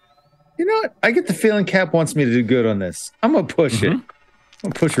 You know what? I get the feeling Cap wants me to do good on this. I'm going to push it. I'm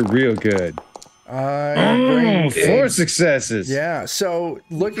going to push it real good. Four successes. Yeah. So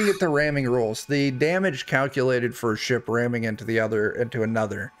looking at the ramming rules, the damage calculated for a ship ramming into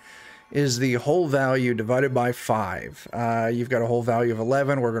another is the whole value divided by 5. You've got a whole value of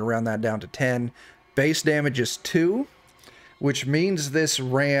 11. We're going to round that down to 10. Base damage is 2, which means this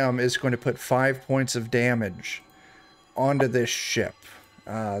ram is going to put 5 points of damage onto this ship.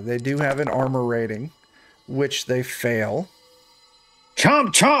 They do have an armor rating, which they fail. Chomp,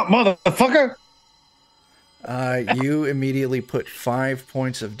 chomp, motherfucker! You immediately put 5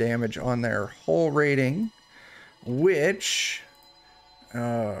 points of damage on their whole rating, which...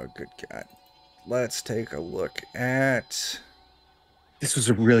 Oh, good God. Let's take a look at... This was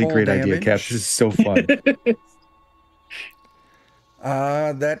a really great idea, Cap. This is so fun.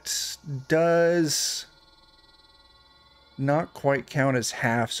 That does not quite count as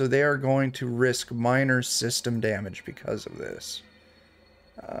half, so they are going to risk minor system damage because of this.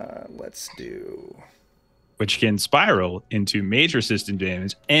 Let's do... Which can spiral into major system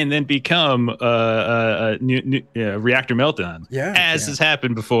damage and then become a reactor meltdown. Yeah, as has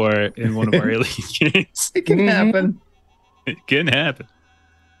happened before in one of our elite games. It can happen. It can happen.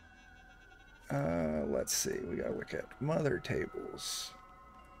 Let's see. We gotta look at mother tables.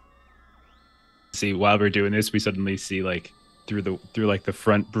 See, while we're doing this, we suddenly see like through the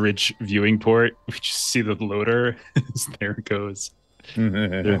front bridge viewing port, we just see the loader. There it goes.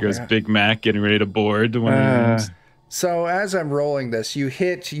 There goes Big Mac getting ready to board one of the rooms. So as I'm rolling this, you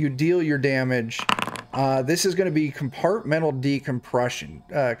deal your damage. This is going to be compartmental decompression.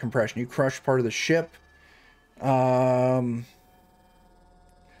 Compression. You crush part of the ship. Yeah,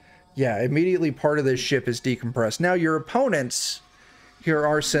 immediately part of this ship is decompressed. Now your opponents here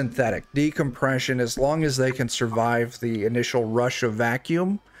are synthetic. Decompression, as long as they can survive the initial rush of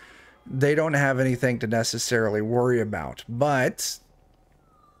vacuum, they don't have anything to necessarily worry about. But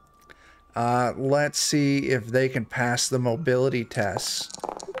let's see if they can pass the mobility tests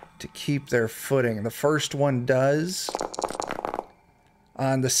to keep their footing. The first one does,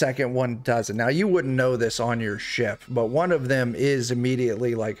 and the second one doesn't. Now, you wouldn't know this on your ship, but one of them is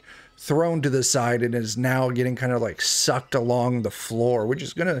immediately like thrown to the side and is now getting kind of like sucked along the floor, which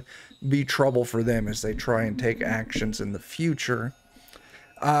is going to be trouble for them as they try and take actions in the future.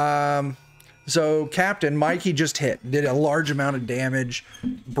 So Captain Mikey just did a large amount of damage,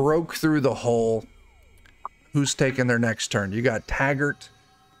 broke through the hull. Who's taking their next turn? You got Taggart,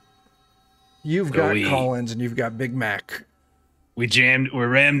 you've got Collins, and you've got Big Mac. We're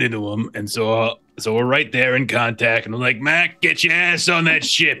rammed into them, and so we're right there in contact, and I'm like, Mac, get your ass on that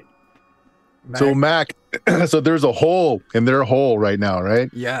ship. So Mac, so there's a hole in their hole right now, right?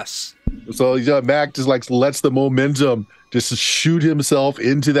 Yes. So Mac just like lets the momentum just shoot himself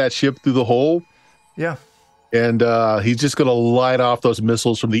into that ship through the hole. Yeah. And he's just going to light off those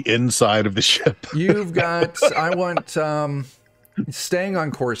missiles from the inside of the ship. You've got, I want, staying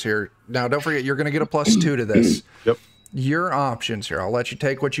on course here. Now, don't forget, you're going to get a +2 to this. Yep. Your options here. I'll let you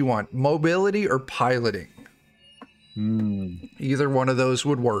take what you want. Mobility or piloting. Either one of those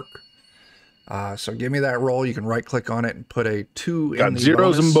would work. So give me that roll. You can right click on it and put a 2 Got in the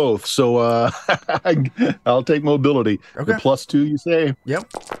zeros bonus. in both. So I'll take mobility. Okay. The +2, you say? Yep.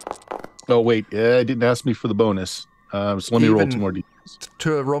 Oh, wait. Yeah, it didn't ask me for the bonus. So let me roll 2 more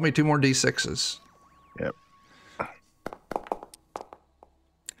d6s. Roll me 2 more d6s. Yep.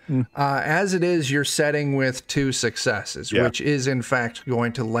 As it is, you're setting with 2 successes, which is in fact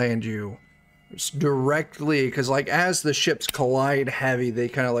going to land you directly, because like as the ships collide heavy, they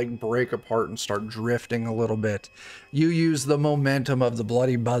kind of like break apart and start drifting a little bit. You use the momentum of the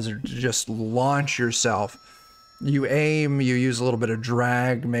bloody buzzard to just launch yourself. You aim, you use a little bit of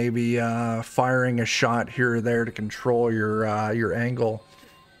drag, maybe firing a shot here or there to control your angle.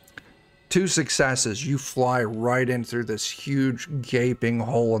 2 successes, you fly right in through this huge gaping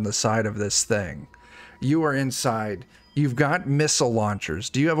hole in the side of this thing. You are inside. You've got missile launchers.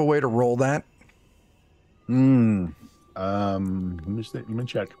 Do you have a way to roll that? Let me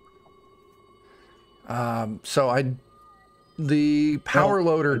check. The power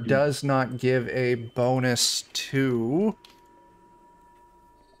loader does not give a bonus to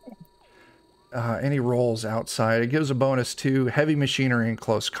any rolls outside. It gives a bonus to heavy machinery in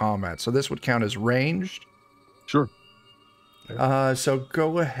close combat. So this would count as ranged. Sure. So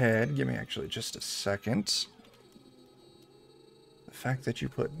go ahead. Give me actually just a second. The fact that you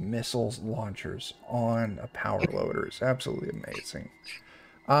put missiles launchers on a power loader is absolutely amazing.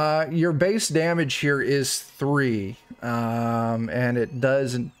 Your base damage here is 3, and it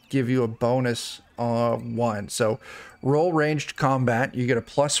doesn't give you a bonus 1. So roll ranged combat. You get a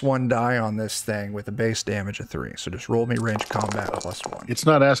 +1 die on this thing with a base damage of 3. So just roll me ranged combat +1. It's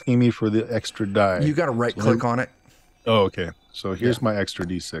not asking me for the extra die. You got to right click on it. Oh, okay. So here's my extra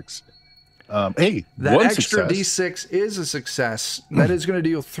D6. Hey, that one extra success. D6 is a success. That is going to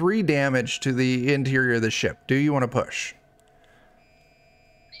deal 3 damage to the interior of the ship. Do you want to push?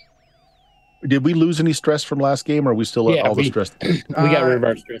 Did we lose any stress from last game, or are we still all the stress? We got rid of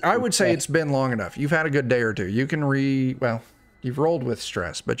our stress. I would say it's been long enough. You've had a good day or two. You can you've rolled with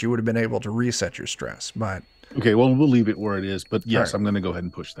stress, but you would have been able to reset your stress. But okay, well, we'll leave it where it is. But yes, right. I'm going to go ahead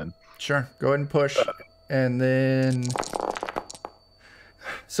and push then. Sure, go ahead and push, and then.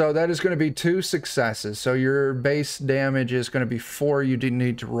 So that is going to be 2 successes. So your base damage is going to be 4. You didn't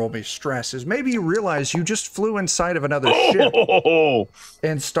need to roll me stresses. Maybe you realize you just flew inside of another ship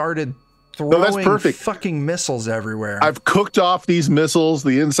and started throwing fucking missiles everywhere. I've cooked off these missiles.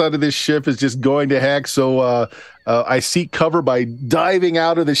 The inside of this ship is just going to heck. So I seek cover by diving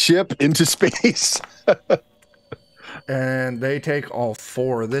out of the ship into space. And they take all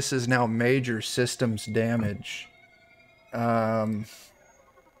 4. This is now major systems damage.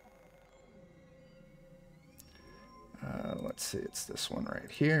 Let's see, it's this one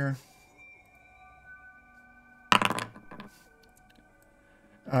right here.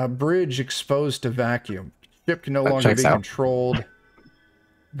 Bridge exposed to vacuum. Ship can no longer be controlled.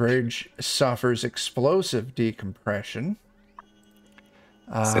 Bridge suffers explosive decompression.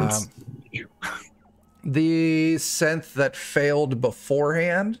 The synth that failed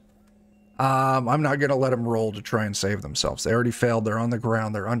beforehand, I'm not going to let them roll to try and save themselves. They already failed. They're on the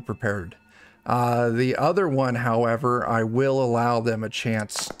ground. They're unprepared. The other one, however, I will allow them a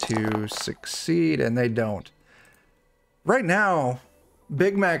chance to succeed, and they don't. Right now,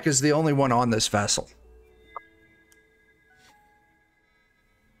 Big Mac is the only one on this vessel.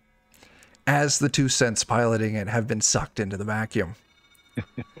 As the 2 synths piloting it have been sucked into the vacuum.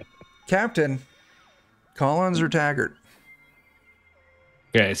 Captain, Collins or Taggart?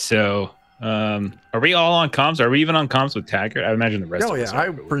 Okay, so are we all on comms? Are we even on comms with Taggart? I imagine the rest of us are.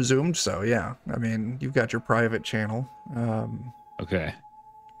 I presumed so, yeah. I mean, you've got your private channel. Okay.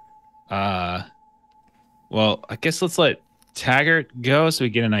 Well, I guess let's let Taggart go so we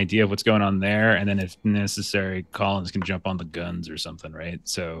get an idea of what's going on there, and then if necessary, Collins can jump on the guns or something, right?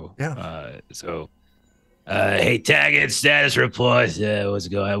 So yeah. Hey, Taggart, status report. What's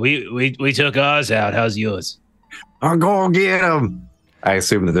going on? We took ours out. How's yours? I'm going to get him. I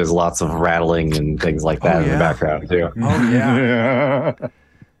assume that there's lots of rattling and things like that in the background too. Oh yeah.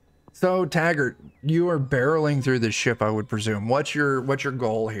 So Taggart, you are barreling through the ship, I would presume. What's your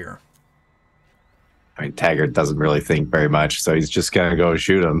goal here? I mean, Taggart doesn't really think very much, so he's just gonna go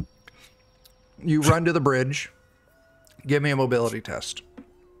shoot him. You run to the bridge. Give me a mobility test.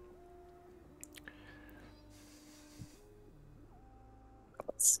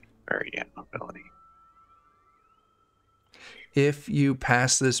 Let's see where you get mobility. If you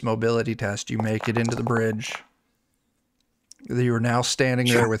pass this mobility test, you make it into the bridge. You are now standing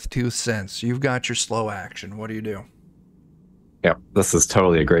there with 2 synths. You've got your slow action. What do you do? Yep, this is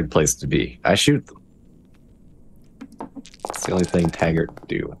totally a great place to be. I shoot them. It's the only thing Taggart can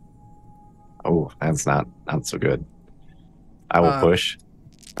do. Oh, that's not so good. I will push.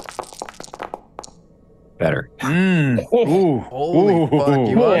 Better. Holy fuck.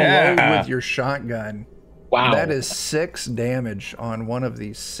 You unload with your shotgun. Wow. That is 6 damage on one of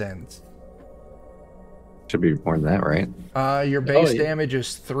these synths. Should be more than that, right? Your base damage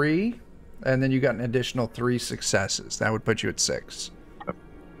is 3, and then you got an additional 3 successes. That would put you at 6.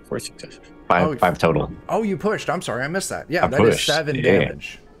 4 successes. 5 total. Oh, you pushed. I'm sorry, I missed that. Yeah, that pushed. is 7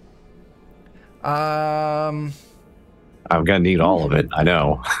 damage. I'm gonna need all of it. I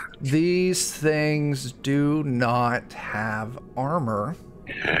know. These things do not have armor.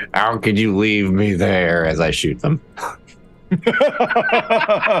 How could you leave me there as I shoot them?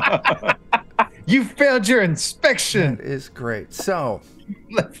 You failed your inspection. That is great. So,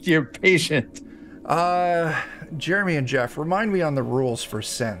 left your patient. Jeremy and Jeff, remind me on the rules for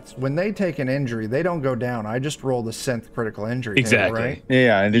synths. When they take an injury, they don't go down. I just roll the synth critical injury. Exactly. Table, right?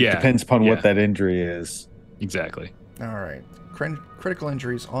 Yeah, and it depends upon what that injury is. Exactly. All right. Critical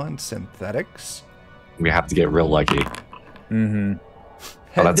injuries on synthetics. We have to get real lucky. Mm-hmm.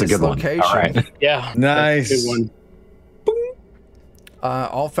 Oh, that's a good one. All right. Yeah. Nice. Good one.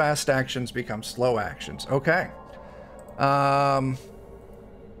 All fast actions become slow actions. Okay.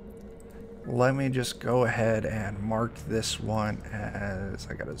 Let me just go ahead and mark this one as...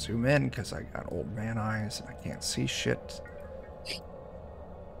 I gotta zoom in because I got old man eyes and I can't see shit.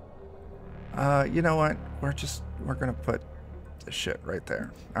 You know what? We're gonna put the shit right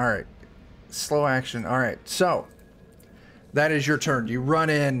there. All right. Slow action. All right. So that is your turn. You run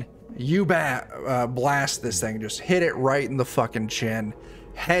in. You blast this thing. Just hit it right in the fucking chin.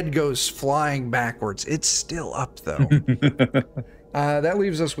 Head goes flying backwards. It's still up though. That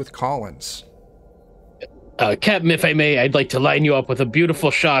leaves us with Collins. Captain, if I may, I'd like to line you up with a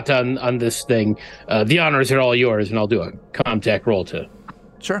beautiful shot on this thing. The honors are all yours, and I'll do a contact roll to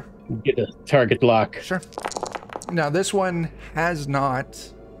sure get a target lock. Sure. Now this one has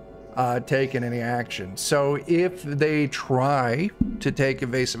not taken any action, so if they try to take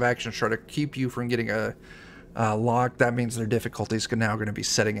evasive action, try to keep you from getting a lock, that means their difficulty is now going to be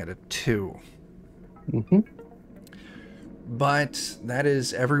setting at a 2. Mm-hmm. But that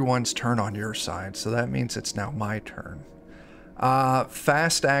is everyone's turn on your side, so that means it's now my turn.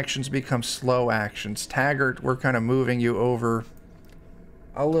 Fast actions become slow actions. Taggart, we're kind of moving you over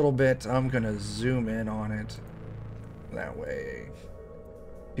a little bit. I'm going to zoom in on it. That way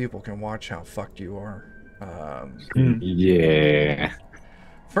people can watch how fucked you are. Yeah.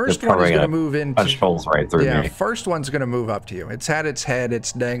 First one is going to move into... Punch holes right through me. First one's going to move up to you. It's had its head.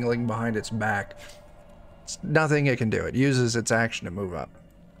 It's dangling behind its back. It's nothing it can do. It uses its action to move up.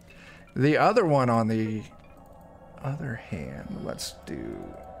 The other one, on the other hand, let's do...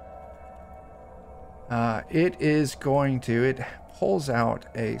 It pulls out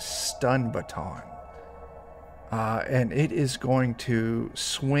a stun baton. And it is going to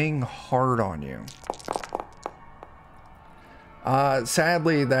swing hard on you.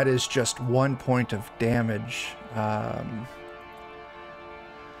 Sadly, that is just 1 point of damage.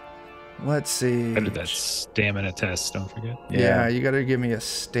 Let's see. I did that stamina test, don't forget. Yeah, you gotta give me a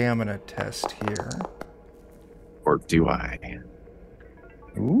stamina test here. Or do I?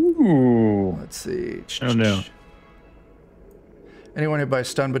 Ooh. Let's see. Oh no. Anyone hit by a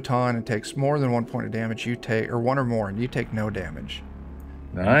stun baton and takes more than 1 point of damage, you take, or 1 or more, and you take no damage.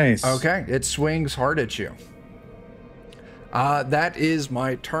 Nice. Okay, it swings hard at you. That is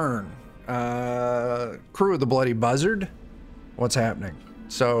my turn. Crew of the Bloody Buzzard, what's happening?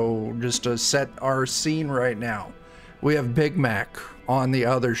 So just to set our scene right now, we have Big Mac on the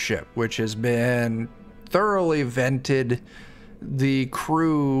other ship, which has been thoroughly vented, the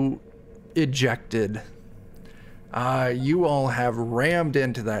crew ejected. You all have rammed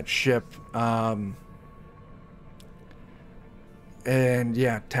into that ship. And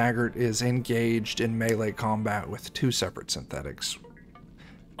yeah, Taggart is engaged in melee combat with 2 separate synthetics.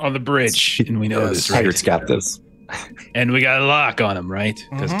 On the bridge, and we know this, right? Taggart's got this. And we got a lock on him, right?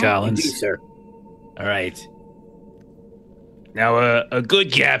 Because Collins. Yes, sir. All right. Now, a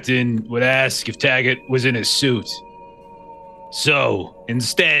good captain would ask if Taggart was in a suit. So,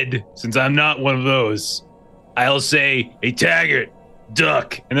 instead, since I'm not one of those, I'll say, "Hey, Taggart,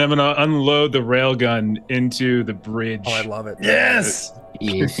 duck." And I'm going to unload the railgun into the bridge. Oh, I love it. Yes.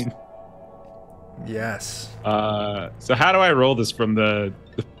 Yes. Yes. So how do I roll this from the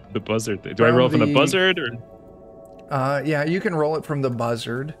buzzard? Do I roll from the buzzard or? Yeah, you can roll it from the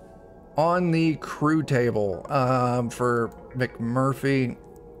buzzard. On the crew table, for McMurphy,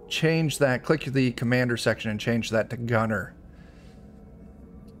 change that. Click the commander section and change that to gunner.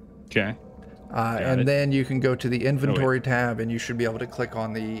 Okay. And then you can go to the inventory tab, and you should be able to click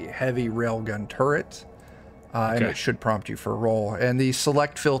on the heavy railgun turret, and it should prompt you for a roll. And the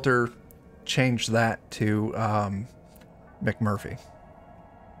select filter, change that to McMurphy.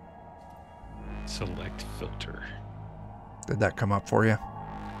 Select filter. Did that come up for you?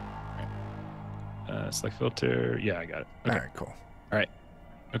 Select filter. Yeah, I got it. Okay. All right, cool. All right.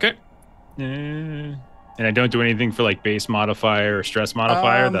 Okay. And I don't do anything for like base modifier or stress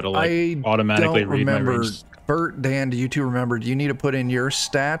modifier. That'll like automatically read my range. Bert, Dan, do you two remember? Do you need to put in your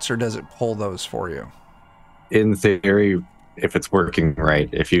stats, or does it pull those for you? In theory, if it's working right,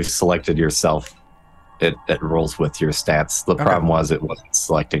 if you selected yourself, it rolls with your stats. The problem was it wasn't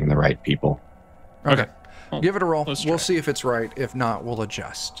selecting the right people. Okay. Give it a roll. We'll see if it's right. If not, we'll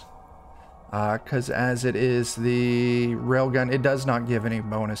adjust. Because as it is the railgun, it does not give any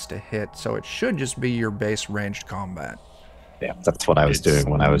bonus to hit, so it should just be your base ranged combat. Yeah, that's what I was doing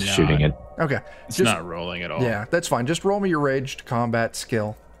when I was shooting it. Okay. It's not rolling at all. Yeah, that's fine. Just roll me your ranged combat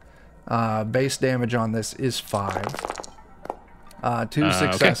skill. Base damage on this is 5. 2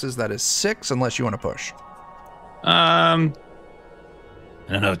 successes, that is 6, unless you want to push. I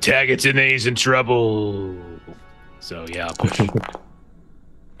don't know. Taggart's in there, he's in trouble. So yeah, I'll push.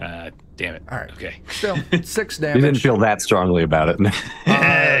 Damn it. All right. Okay. Still, 6 damage. You didn't feel that strongly about it.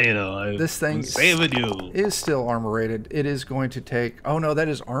 You know, this thing is still armor rated. It is going to take... Oh, no, that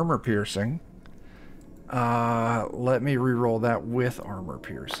is armor piercing. Let me re-roll that with armor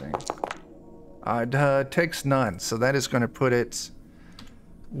piercing. It takes none, so that is going to put it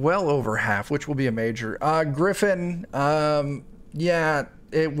well over half, which will be a major. Griffin, yeah,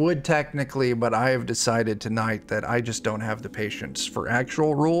 it would technically, but I have decided tonight that I just don't have the patience for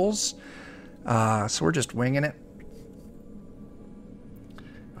actual rules, so we're just winging it.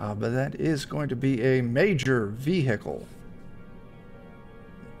 But that is going to be a major vehicle.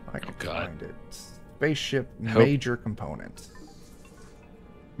 I can find it. Spaceship major component.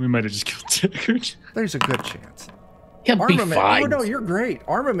 We might have just killed Taggart. There's a good chance. He'll be fine. Oh, no, you're great.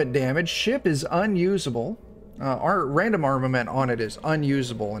 Armament damage. Ship is unusable. Our random armament on it is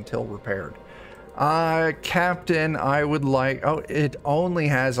unusable until repaired. Captain, I would like... Oh, it only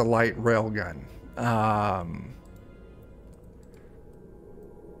has a light railgun.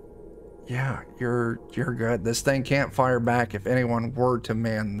 Yeah, you're good. This thing can't fire back if anyone were to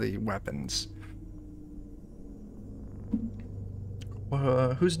man the weapons.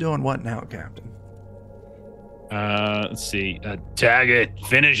 Who's doing what now, Captain? Let's see. Tag it.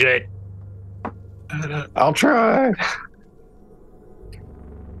 Finish it. I'll try.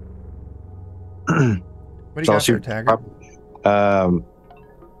 What do you got there, Taggart?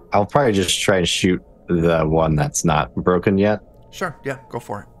 I'll probably just try and shoot the one that's not broken yet. Sure, yeah, go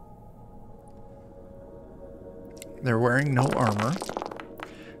for it. They're wearing no armor.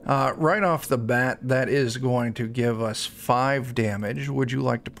 Right off the bat, that is going to give us 5 damage. Would you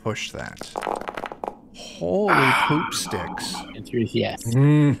like to push that? Holy poop sticks. Answer is yes.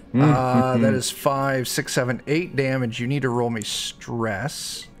 That is 5, 6, 7, 8 damage. You need to roll me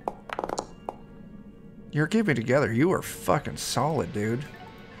stress. You're keeping together. You are fucking solid, dude.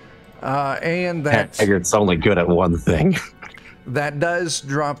 And that's... Taggart's only good at one thing. That does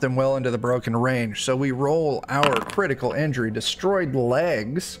drop them well into the broken range. So we roll our critical injury. Destroyed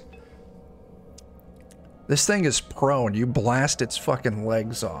legs. This thing is prone. You blast its fucking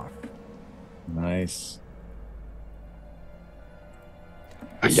legs off. Nice.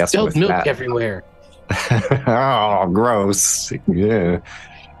 I guess spilled with milk that... everywhere. Oh, gross. Yeah.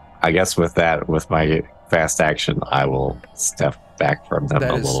 I guess with that, with my fast action, I will step back from them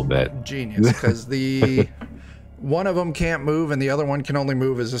a little bit. Genius, because the... One of them can't move, and the other one can only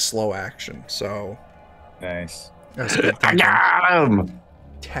move as a slow action. So, nice. That's good. I got him.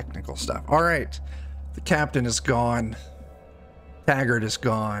 Technical stuff. All right, the captain is gone. Taggart is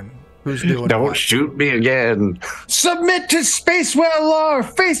gone. Who's doing? Don't what? shoot me again. Submit to space whale law or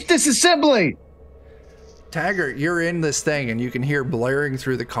face disassembly. Taggart, you're in this thing, and you can hear blaring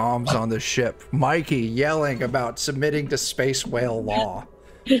through the comms on the ship. Mikey yelling about submitting to space whale law,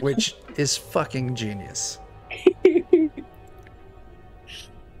 which is fucking genius.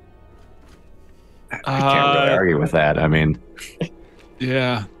 I can't really argue with that. I mean,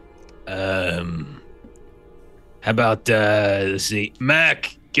 yeah. How about let's see,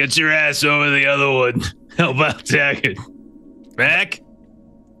 Mac, get your ass over the other one. How about Taggart? Mac,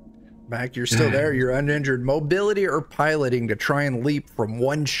 you're still there. You're uninjured. Mobility or piloting to try and leap from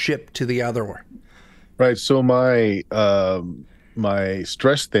one ship to the other one. Right. So my my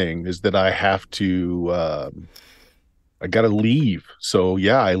stress thing is that I have to I gotta leave. So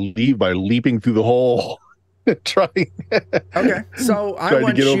yeah, I leave by leaping through the hole. trying Okay, so I trying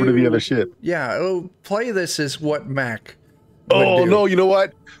want to get over to the you- other ship. Yeah, play this as what Mac would Oh do. no, you know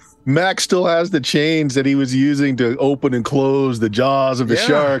what? Max still has the chains that he was using to open and close the jaws of the Yeah.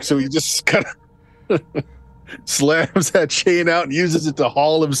 shark. So he just kind of slams that chain out and uses it to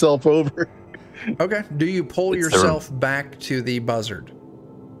haul himself over. Okay, do you pull It's yourself back to the buzzard?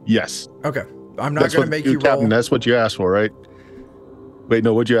 Yes. Okay, I'm not That's going what to make you roll. Captain, that's what you asked for, right? Wait,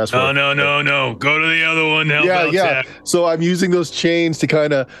 no, what'd you ask for? no. Go to the other one. Help out Yeah. Taggart. So I'm using those chains to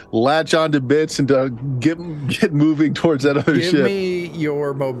kind of latch onto bits and to get moving towards that other Give ship. me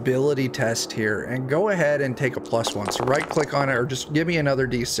your mobility test here, and go ahead and take a +1. So right-click on it, or just give me another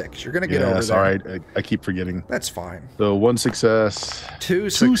D6. You're going to get over Yes, there. all right. I keep forgetting. That's fine. So 1 success. 2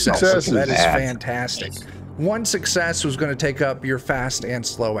 successes. successes. That is Bad. fantastic. 1 success was going to take up your fast and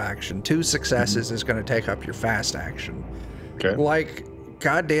slow action. 2 successes is going to take up your fast action. Okay. Like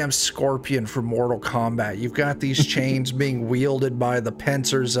goddamn Scorpion from Mortal Kombat. You've got these chains being wielded by the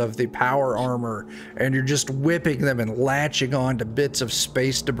pincers of the power armor, and you're just whipping them and latching onto bits of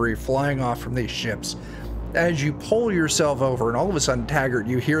space debris flying off from these ships. As you pull yourself over, and all of a sudden, Taggart,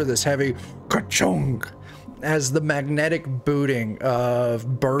 you hear this heavy ka-chung as the magnetic booting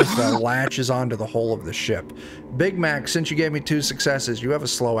of Bertha latches onto the hull of the ship. Big Mac, since you gave me 2 successes, you have a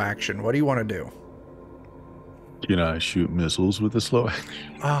slow action. What do you want to do? Can I shoot missiles with a slow action?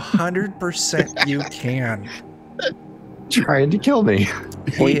 100% you can. Trying to kill me.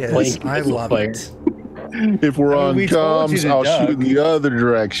 He is. Point I missile love fire. it. If we're on we told you comms, to I'll duck. shoot in the other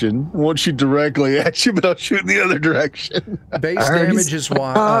direction. I won't shoot directly at you, but I'll shoot in the other direction. Base damage is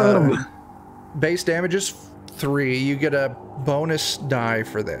one. Base damage is 3. You get a bonus die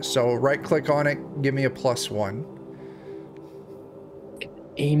for this. So right click on it, give me a +1.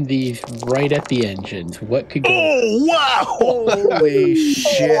 Aim these right at the engines. What could go? Oh, wow. Holy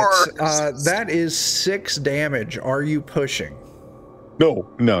shit. That is 6 damage. Are you pushing?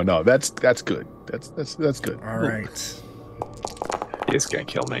 No. That's good. That's good. All right. It's gonna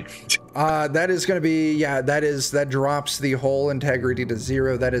kill me. That is going to be, that drops the whole integrity to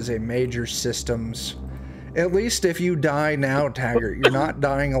 0. That is a major systems. At least if you die now, Taggart, you're not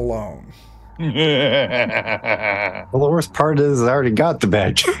dying alone. Well, the worst part is I already got the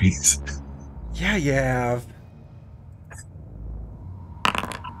batteries. Yeah, you have.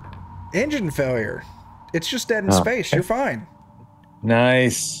 Engine failure. It's just dead in space. You're fine.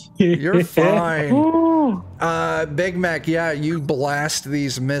 Nice. You're fine. Big Mac, yeah, you blast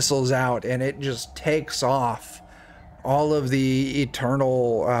these missiles out and it just takes off all of the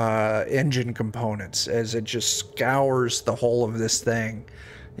eternal engine components as it just scours the whole of this thing.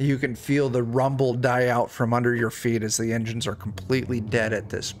 You can feel the rumble die out from under your feet as the engines are completely dead at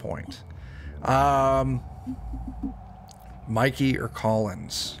this point. Mikey or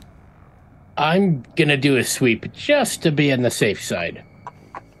Collins? I'm gonna do a sweep just to be on the safe side.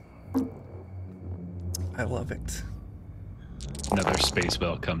 I love it. Another space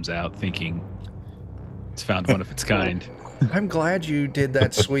whale comes out thinking it's found one of its kind. I'm glad you did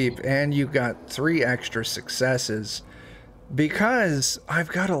that sweep and you got 3 extra successes because I've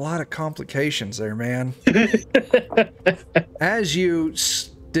got a lot of complications there, man. As you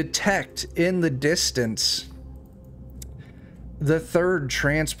detect in the distance the 3rd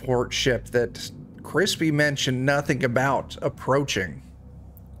transport ship that Crispy mentioned nothing about approaching.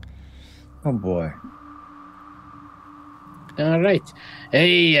 Oh boy. All right.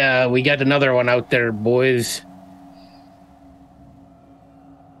 Hey, we got another one out there, boys.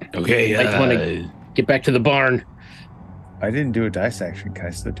 Okay, Might want to get back to the barn. I didn't do a dice action. Can I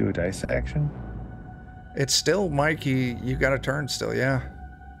still do a dice action? It's still, Mikey, you got a turn still, yeah.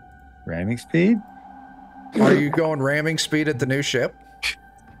 Ramming speed? Are you going ramming speed at the new ship?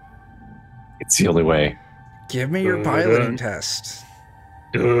 It's the only way. Give me your piloting test.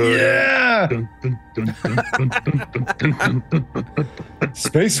 Yeah!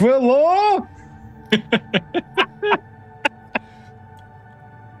 Space Whale Law?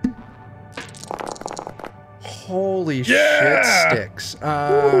 Holy shit sticks.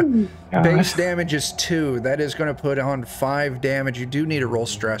 Base damage is 2. That is going to put on 5 damage. You do need to roll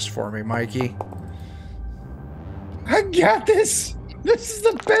stress for me, Mikey. I got this. This is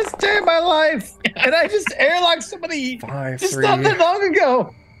the best day of my life. And I just airlocked somebody 5, just 3. not that long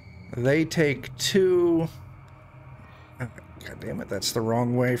ago. They take 2. God damn it, that's the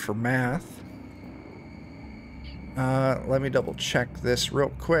wrong way for math. Let me double check this real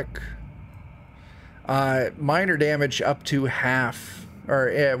quick. Minor damage up to half,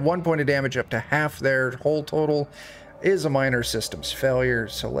 or 1 point of damage up to half their whole total is a minor systems failure.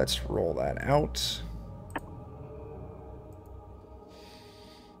 So let's roll that out.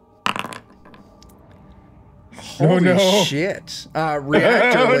 Holy shit.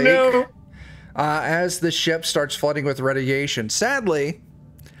 Reactor leak. No. As the ship starts flooding with radiation. Sadly,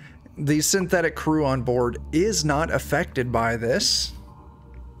 the synthetic crew on board is not affected by this.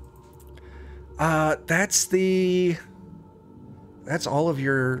 That's all of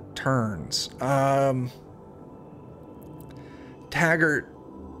your turns. Taggart,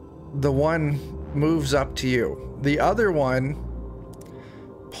 the one moves up to you. The other one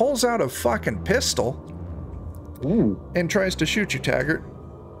pulls out a fucking pistol. Ooh. And tries to shoot you, Taggart.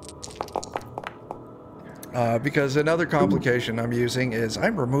 Because another complication I'm using is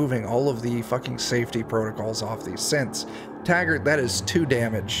I'm removing all of the fucking safety protocols off these synths. Taggart, that is 2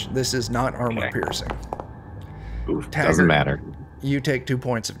 damage. This is not armor piercing. Oof, Taggart, doesn't matter. You take 2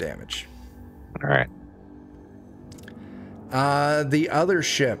 points of damage. All right. The other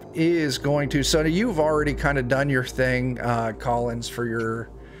ship is going to... So you've already kind of done your thing, Collins, for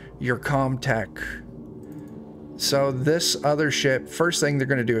your comm tech. So this other ship, first thing they're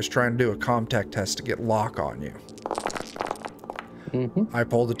going to do is try and do a comm tech test to get lock on you. I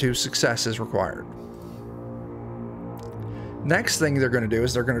pulled the 2 successes required. Next thing they're going to do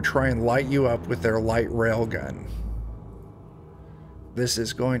is they're going to try and light you up with their light railgun. This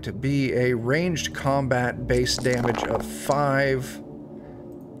is going to be a ranged combat base damage of 5,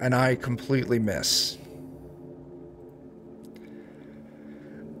 and I completely miss.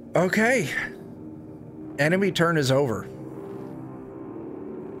 Okay. Enemy turn is over.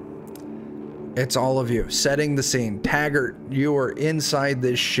 It's all of you. Setting the scene. Taggart, you are inside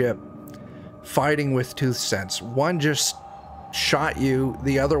this ship fighting with tooth sense. One just shot you.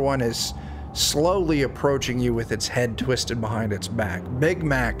 The other one is slowly approaching you with its head twisted behind its back. Big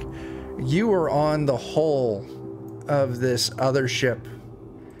Mac, you are on the hull of this other ship,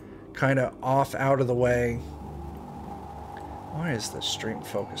 kind of off out of the way. Why is the stream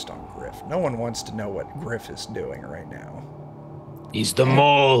focused on Griff? No one wants to know what Griff is doing right now. He's the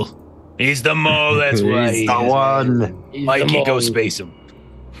mole. He's the mole. That's why. He's the one. Mikey, go space him.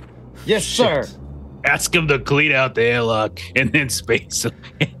 Yes, sir. Ask him to clean out the airlock and then space him.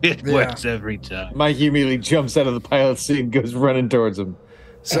 It works every time. Mikey immediately jumps out of the pilot's seat and goes running towards him.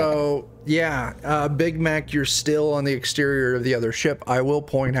 So, yeah, Big Mac, you're still on the exterior of the other ship. I will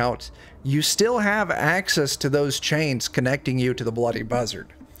point out, you still have access to those chains connecting you to the Bloody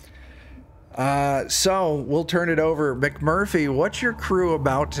Buzzard. So, we'll turn it over. McMurphy, what's your crew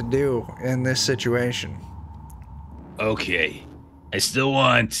about to do in this situation? Okay. I still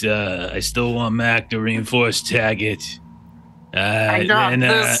want Mac to reinforce Taggart. I got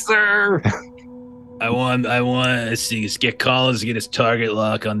this, sir. I want to see, get Collins to get his target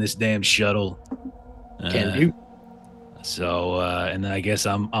lock on this damn shuttle. Can you? So, and then I guess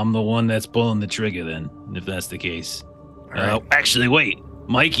I'm the one that's pulling the trigger then, if that's the case. Right. Actually, wait,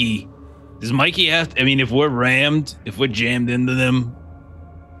 Mikey, does Mikey have? I mean, if we're jammed into them,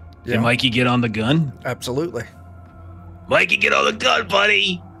 can Mikey get on the gun? Absolutely. Mikey, get on the gun,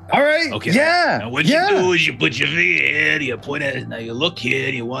 buddy. All right. Okay. Yeah. Now what you do is you put your feet here, you point it, now you look here,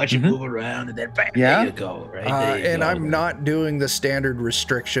 and you watch it move around, and then bang, there you go. Right. And I'm not doing the standard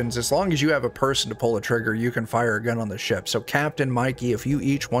restrictions. As long as you have a person to pull a trigger, you can fire a gun on the ship. So Captain, Mikey, if you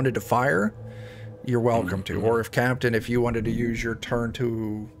each wanted to fire, you're welcome to. Or if Captain, if you wanted to use your turn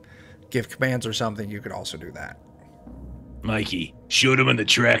to give commands or something, you could also do that. Mikey, shoot him in the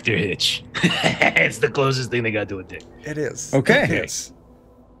tractor hitch. It's the closest thing they got to a dick. It is. Okay. It is.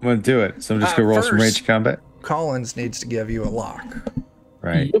 I'm going to do it. So I'm just going to roll some range combat. Collins needs to give you a lock.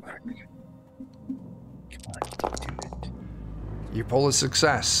 Right. You pull a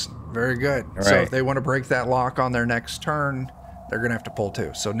success. Very good. All So right. if they want to break that lock on their next turn, they're going to have to pull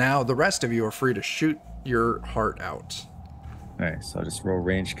 2. So now the rest of you are free to shoot your heart out. All right. So I'll just roll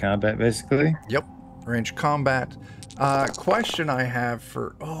range combat, basically. Yep. Range combat. Question I have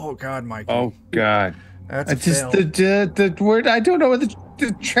for... Oh, God, Mikey. Oh, God. That's I a just fail. the word. I don't know what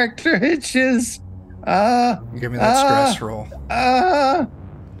the tractor hitch is. Give me that stress roll. God,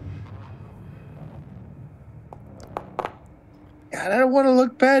 I don't want to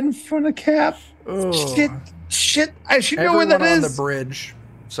look bad in front of Cap. Ugh. Shit. I should know where that Everyone on is. the bridge.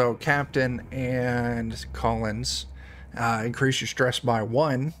 So Captain and Collins, increase your stress by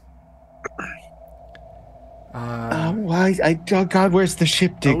 1. Why? Oh God, where's the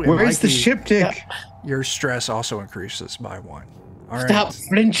shipdick? and Where's the Mikey- shipdick? Your stress also increases by 1. All right. Stop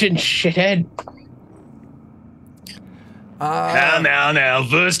flinching, shithead. Now.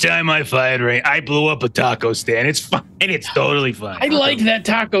 First time I fired range, I blew up a taco stand. It's fine. It's totally fine. I like that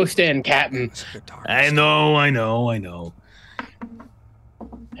taco stand, Captain. That's a good target. I know.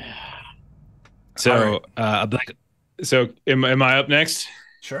 So, so am I up next?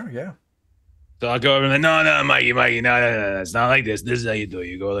 Sure, yeah. So I'll go over and no, Mikey, no, it's not like this. This is how you do it.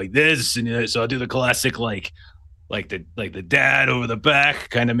 You go like this, and so I'll do the classic like the dad over the back,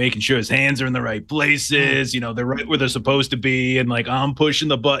 kind of making sure his hands are in the right places. You know, they're right where they're supposed to be, and like I'm pushing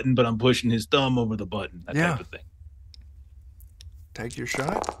the button, but I'm pushing his thumb over the button. That type of thing. Take your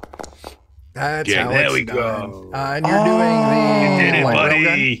shot. That's Okay, how there it's we done. go. And you're doing the did it, light buddy.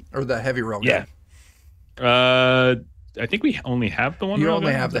 railgun or the heavy railgun? Yeah. I think we only have the one. You railgun,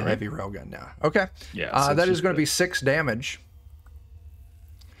 only have is the that right? heavy railgun now. Okay. Yeah. so it's That is just going to the- be 6 damage.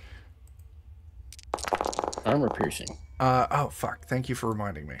 Armor piercing. Oh, fuck. Thank you for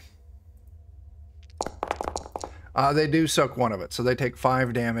reminding me. They do soak 1 of it, so they take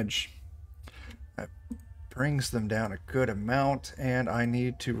 5 damage. That brings them down a good amount, and I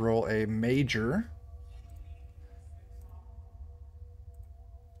need to roll a major.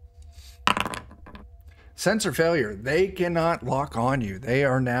 Sensor failure. They cannot lock on you. They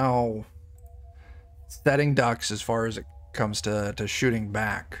are now setting ducks as far as it comes to shooting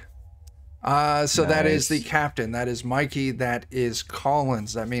back. So that is the captain. That is Mikey. That is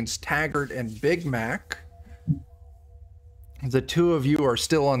Collins. That means Taggart and Big Mac. The 2 of you are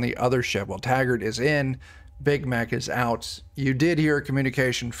still on the other ship. Well, Taggart is in. Big Mac is out. You did hear a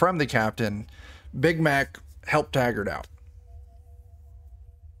communication from the captain. Big Mac, help Taggart out.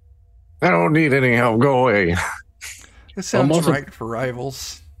 I don't need any help. Go away. This sounds also- right for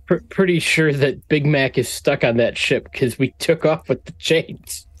rivals. Pretty sure that Big Mac is stuck on that ship because we took off with the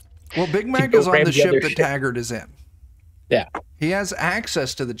chains. Well, Big Mac go is on ram the the ship other that ship. Taggart is in. Yeah. He has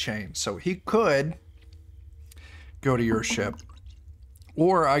access to the chain, so he could go to your ship.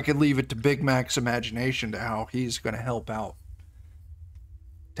 Or I could leave it to Big Mac's imagination to how he's going to help out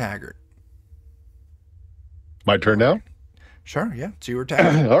Taggart. My turn now? Sure, yeah. It's your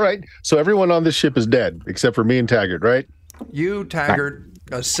Taggart. All right. So everyone on this ship is dead except for me and Taggart, right? You, Taggart,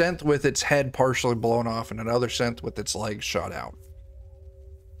 a synth with its head partially blown off and another synth with its legs shot out.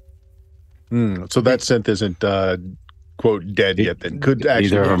 So that synth isn't, quote, dead yet then. Could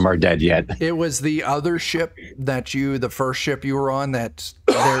actually. Neither of them are dead yet. It was the other ship the first ship you were on, it's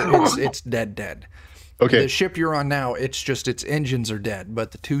dead. Okay. The ship you're on now, it's just its engines are dead,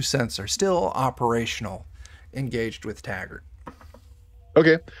 but the two synths are still operational, engaged with Taggart.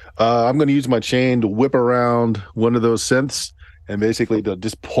 Okay. I'm going to use my chain to whip around one of those synths and basically to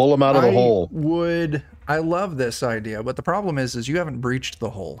just pull them out of the hole. I love this idea, but the problem is you haven't breached the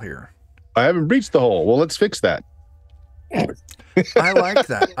hole here. I haven't breached the hole. Well, let's fix that. I like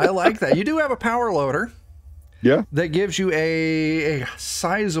that. You do have a power loader. Yeah. That gives you a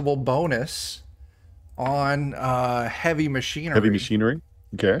sizable bonus on heavy machinery. Heavy machinery.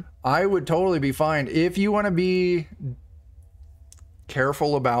 Okay. I would totally be fine. If you want to be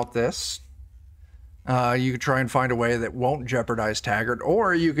careful about this, you could try and find a way that won't jeopardize Taggart,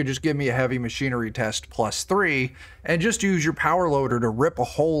 or you could just give me a heavy machinery test +3 and just use your power loader to rip a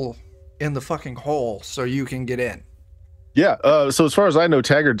hole in the fucking hole so you can get in. Yeah. So as far as I know,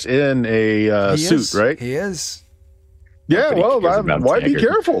 Taggart's in a suit, right? He is. Yeah. Well, why be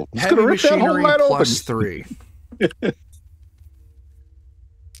careful? It's going to rip that whole night open. +3.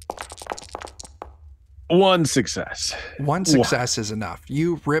 One success. One success is enough.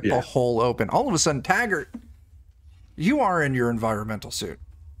 You rip a hole open. All of a sudden, Taggart, you are in your environmental suit.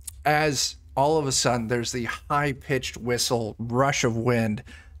 As all of a sudden, there's the high-pitched whistle, rush of wind,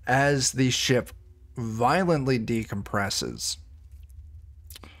 as the ship violently decompresses.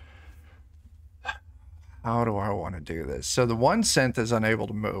 How do I want to do this? So the one synth is unable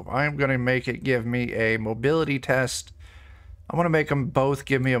to move. I'm going to make it give me a mobility test. I want to make them both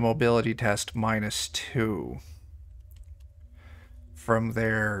give me a mobility test -2 from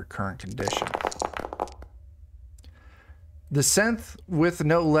their current condition. The synth with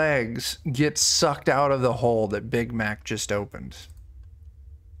no legs gets sucked out of the hole that Big Mac just opened.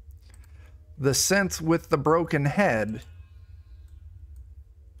 The synth with the broken head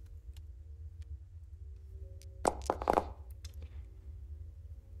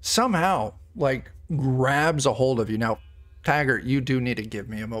somehow, like, grabs a hold of you. Now, Taggart, you do need to give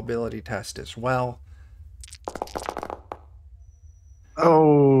me a mobility test as well.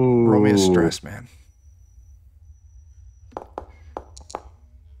 Oh. Roll me a stress, man.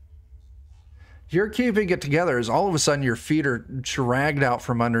 You're keeping it together as all of a sudden your feet are dragged out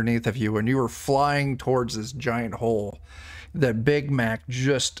from underneath of you and you are flying towards this giant hole that Big Mac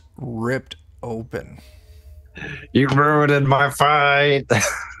just ripped open. You ruined my fight.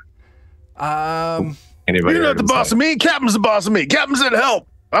 Anybody You're not the boss of me. Captain's the boss of me. Captain said help.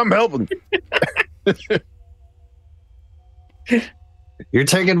 I'm helping. You're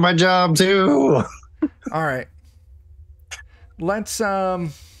taking my job too. All right. Let's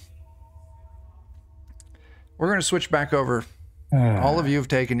we're going to switch back over. All of you have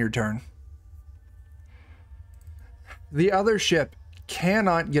taken your turn. The other ship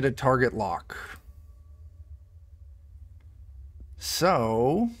cannot get a target lock.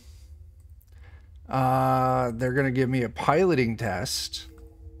 So, they're going to give me a piloting test.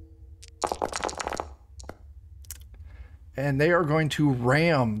 And they are going to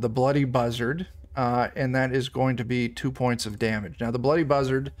ram the Bloody Buzzard, and that is going to be 2 points of damage. Now, the Bloody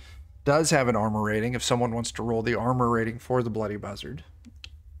Buzzard does have an armor rating if someone wants to roll the armor rating for the Bloody Buzzard.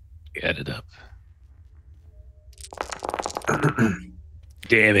 Add it up.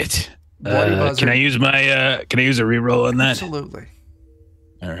 Damn it. Can I use my can I use a reroll on that? Absolutely.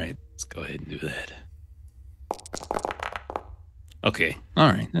 All right, let's go ahead and do that. Okay. All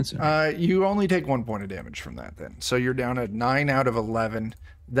right. That's all right. You only take 1 point of damage from that then. So you're down at 9 out of 11.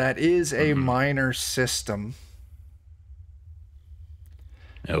 That is a minor system.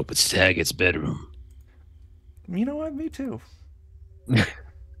 I hope it's Taggart's bedroom. You know what? Me too.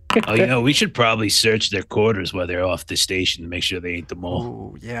 Oh, you know, we should probably search their quarters while they're off the station to make sure they ain't the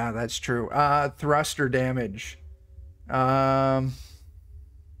mole. Oh, yeah, that's true. Thruster damage.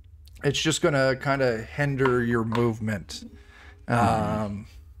 It's just going to kind of hinder your movement. Yeah.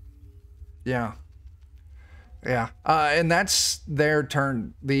 And that's their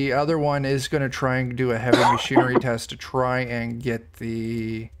turn. The other one is going to try and do a heavy machinery test to try and get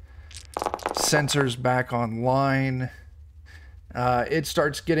the sensors back online. It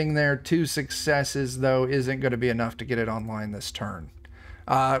starts getting there. 2 successes, though, isn't going to be enough to get it online this turn.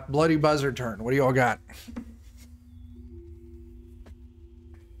 Bloody Buzzer turn. What do you all got?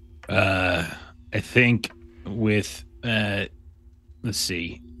 I think with let's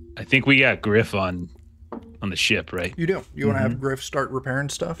see. I think we got Griff on the ship, right? You do. You want to have Griff start repairing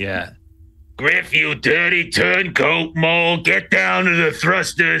stuff? Yeah. Griff, you dirty turncoat mole, get down to the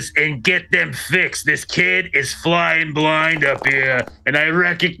thrusters and get them fixed. This kid is flying blind up here, and I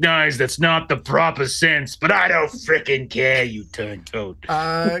recognize that's not the proper sense, but I don't frickin' care, you turncoat.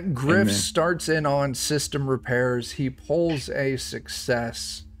 Griff starts in on system repairs. He pulls a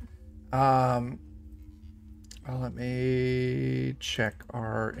success. Let me check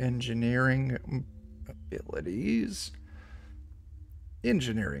our engineering abilities.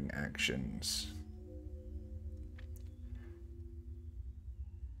 Engineering actions.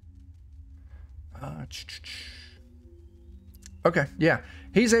 Okay, yeah.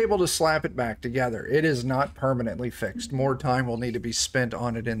 He's able to slap it back together. It is not permanently fixed. More time will need to be spent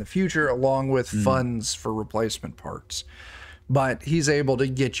on it in the future, along with funds for replacement parts. But he's able to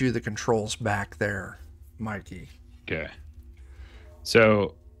get you the controls back there, Mikey. Okay.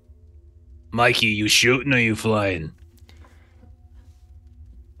 So, Mikey, you shooting or you flying?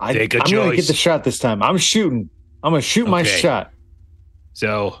 Take a choice. I'm gonna get the shot this time. I'm shooting. I'm gonna shoot my shot.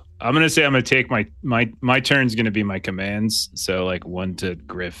 So I'm gonna say I'm gonna take my turn's gonna be my commands. So like 1 to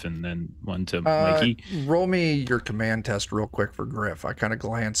Griff and then 1 to Mikey. Roll me your command test real quick for Griff. I kind of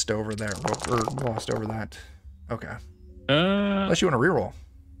glanced over there or glossed over that. Okay. Unless you want to reroll.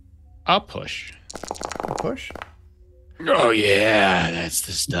 I'll push. I'll push. Oh yeah, that's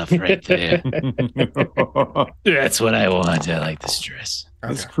the stuff right there. That's what I want. I like the stress.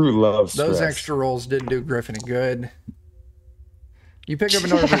 Okay. This crew loves those stress. extra rolls didn't do Griff any good. You pick up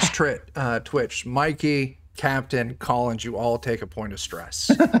another Twitch. Mikey, Captain, Collins, you all take a point of stress.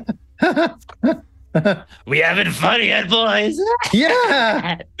 We having fun yet, boys?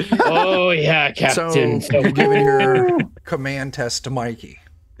 Yeah. Oh yeah, Captain. So you're giving your command test to Mikey.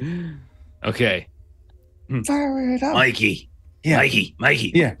 Okay. Fire it up. Mikey. Yeah.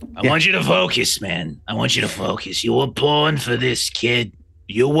 Mikey. Yeah. I want you to focus, man. I want you to focus. You were born for this, kid.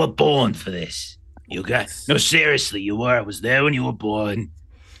 You were born for this. No, seriously, you were. I was there when you were born.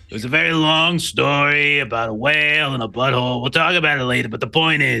 It was a very long story about a whale and a butthole. We'll talk about it later, but the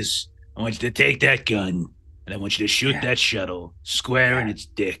point is, I want you to take that gun, and I want you to shoot that shuttle square in its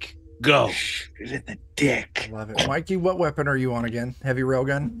dick. Go. Shoot it in the dick. Love it. Mikey, what weapon are you on again? Heavy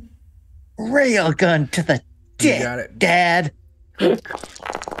railgun? Railgun to the dick, You got it. Dad.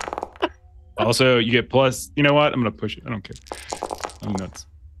 Also, you get plus. You know what? I'm gonna push it. I don't care. I'm nuts.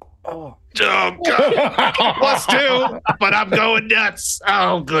 Oh. Oh, God. +2, but I'm going nuts.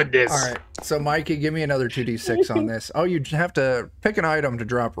 Oh, goodness. All right. So, Mikey, give me another 2d6 on this. Oh, you have to pick an item to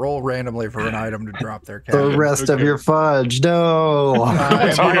drop. Roll randomly for an item to drop there, Captain. The rest of your fudge. No.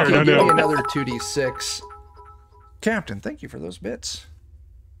 Mikey, no, give no. me another 2d6. Captain, thank you for those bits.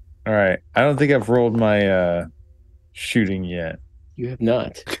 All right. I don't think I've rolled my shooting yet. You have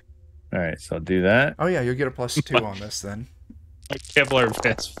not. All right, so I'll do that. Oh, yeah, you'll get a +2 on this then. My Kevlar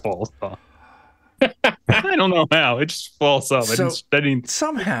vest falls off. I don't know how. It just falls off. So, I didn't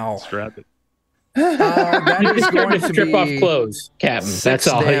somehow, strap it. that You is just going to strip off be clothes, Captain. 6 That's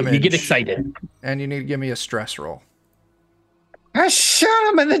all. You damage. get excited. And you need to give me a stress roll. I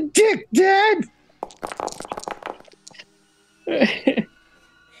shot him in the dick, Dad.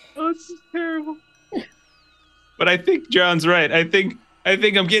 Oh, this is terrible. But I think John's right. I think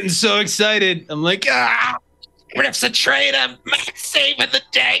I'm getting so excited. I'm like, Riff's a traitor. Matt's saving the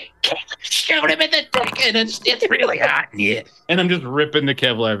day. Shoot him in the dick. And it's really hot in here. and I'm just ripping the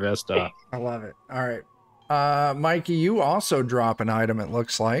Kevlar vest off. I love it. All right. Mikey, you also drop an item, it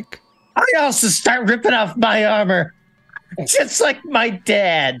looks like. I also start ripping off my armor, just like my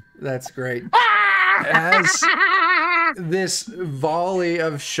dad. That's great. As this volley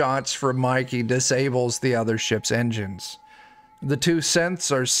of shots from Mikey disables the other ship's engines, the 2 synths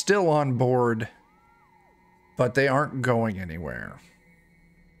are still on board, but they aren't going anywhere.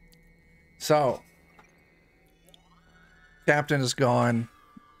 So, Captain is gone.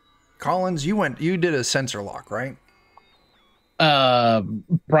 Collins, you did a sensor lock, right?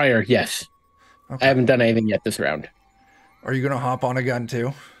 Prior, yes. Okay. I haven't done anything yet this round. Are you going to hop on a gun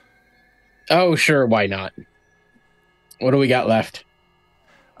too? Oh, sure. Why not? What do we got left?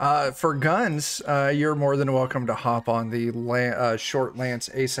 For guns, you're more than welcome to hop on the short lance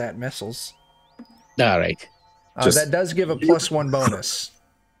ASAT missiles. All right. That does give a +1 bonus.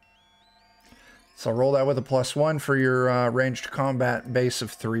 So roll that with a +1 for your ranged combat base of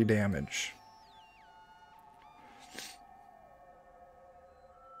 3 damage.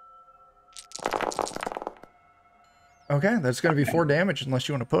 Okay, that's going to be 4 damage unless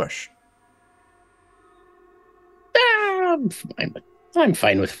you want to push. I'm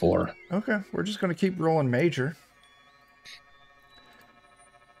fine with 4. Okay, we're just going to keep rolling major.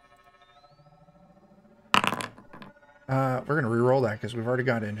 We're going to re-roll that because we've already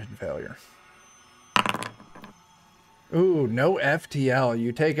got engine failure. Ooh, no FTL.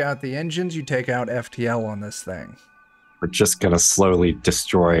 You take out the engines, you take out FTL on this thing. We're just going to slowly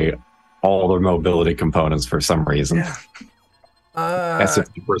destroy all their mobility components for some reason. Yeah. As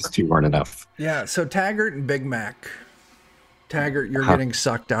if the first 2 weren't enough. Yeah, so Taggart and Big Mac. Taggart, you're getting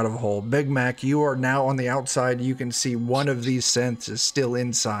sucked out of a hole. Big Mac, you are now on the outside. You can see one of these synths is still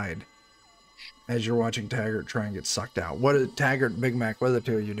inside as you're watching Taggart try and get sucked out. What are Taggart and Big Mac, what are the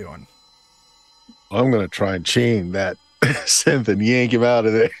 2 of you doing? I'm going to try and chain that synth and yank him out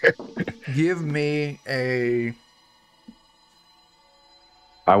of there. Give me a...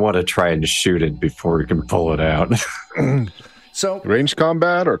 I want to try and shoot it before we can pull it out. So range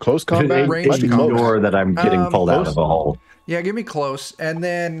combat or close combat? Ignore that I'm getting pulled out of a hole. Yeah, give me close. And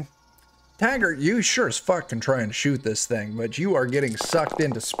then, Taggart, you sure as fuck can try and shoot this thing, but you are getting sucked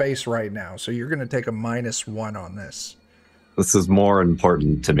into space right now, so you're going to take a -1 on this. This is more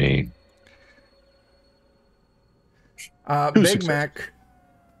important to me. Big Mac,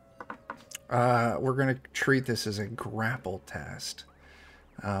 we're going to treat this as a grapple test.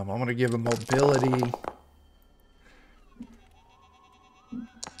 I'm going to give a mobility.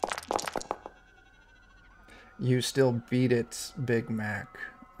 You still beat it, Big Mac.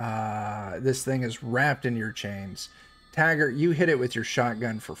 This thing is wrapped in your chains. Taggart, you hit it with your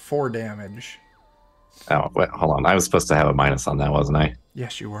shotgun for 4 damage. Oh, wait, hold on. I was supposed to have a minus on that, wasn't I?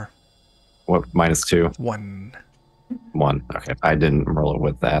 Yes, you were. What, -2? 1. 1. Okay, I didn't roll it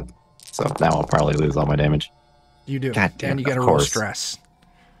with that. So now I'll probably lose all my damage. You do. God damn, and you got to of roll course. stress.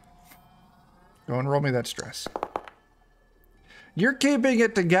 Go and roll me that stress. You're keeping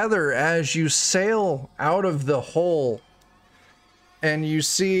it together as you sail out of the hole. And you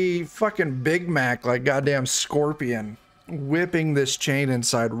see fucking Big Mac, like goddamn Scorpion, whipping this chain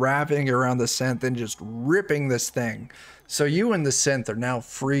inside, wrapping it around the synth, and just ripping this thing. So you and the synth are now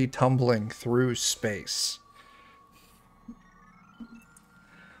free tumbling through space.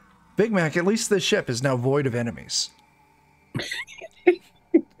 Big Mac, at least this ship is now void of enemies.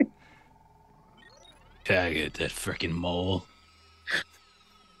 Taggart, that freaking mole.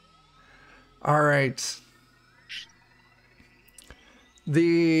 All right.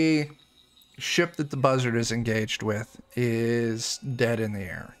 The ship that the buzzard is engaged with is dead in the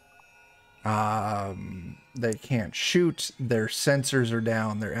air. They can't shoot. Their sensors are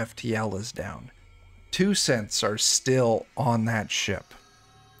down. Their FTL is down. 2 synths are still on that ship.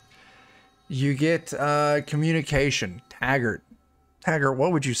 You get communication. Taggart. Taggart,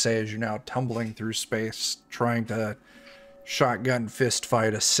 what would you say as you're now tumbling through space, trying to shotgun fist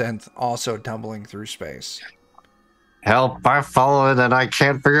fight a synth, also tumbling through space? Help, I follow it and I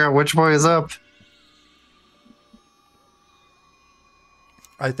can't figure out which way is up.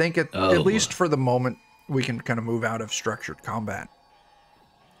 I think at least for the moment, we can kind of move out of structured combat.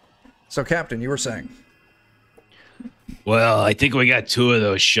 So, Captain, you were saying? Well, I think we got 2 of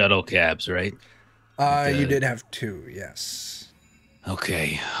those shuttle cabs, right? You did have 2, yes.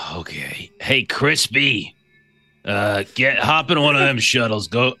 Okay. Hey, Crispy, hop in one of them shuttles.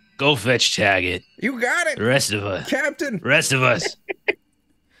 Go fetch Taggart. You got it. The rest of us, Captain. Rest of us.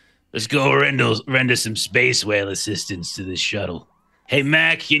 Let's go render some space whale assistance to this shuttle. Hey,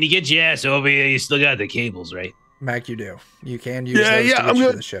 Mac, can you get your ass over here? You still got the cables, right? Mac, you do. You can use those to get I'm you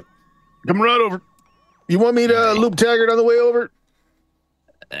good. to the ship. Come right over. You want me to loop Taggart on the way over?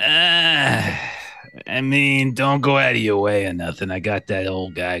 I mean, don't go out of your way or nothing. I got that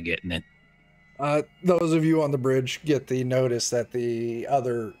old guy getting it. Those of you on the bridge get the notice that the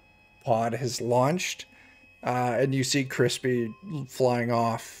other pod has launched, and you see Crispy flying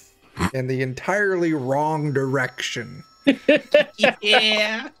off in the entirely wrong direction.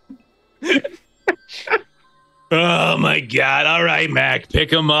 Yeah. Oh my God! All right, Mac,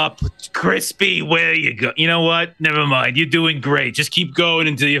 pick him up. Crispy, where you go? You know what? Never mind. You're doing great. Just keep going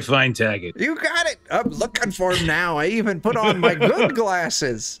until you find Taggart. You got it. I'm looking for him now. I even put on my good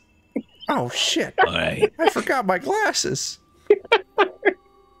glasses. Oh shit! All right. I forgot my glasses.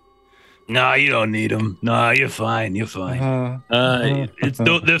 No, you don't need them. No, you're fine. You're fine.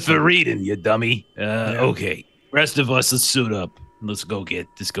 They're for reading, you dummy. Okay. Rest of us, let's suit up. Let's go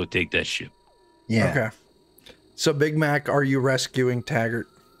take that ship. Yeah. Okay. So, Big Mac, are you rescuing Taggart?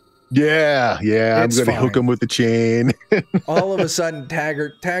 Yeah. I'm It's going to fine. hook him with the chain. All of a sudden,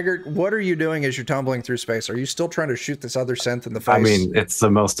 Taggart, what are you doing as you're tumbling through space? Are you still trying to shoot this other synth in the face? I mean, it's the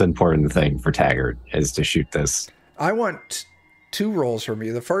most important thing for Taggart is to shoot this. I want 2 rolls from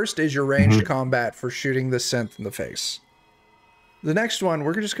you. The first is your ranged combat for shooting the synth in the face. The next one,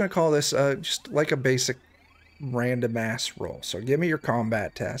 we're just going to call this just like a basic random ass roll. So give me your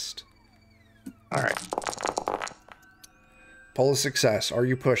combat test. All right. Pull a success. Are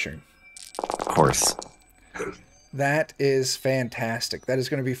you pushing? Of course. That is fantastic. That is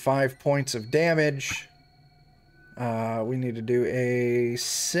going to be 5 points of damage. We need to do a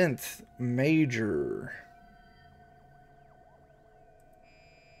synth major.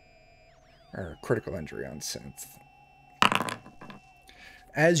 Or critical injury on synth.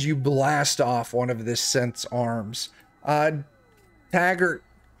 As you blast off one of this synth's arms, Taggart,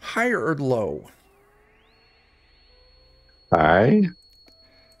 high or low? High.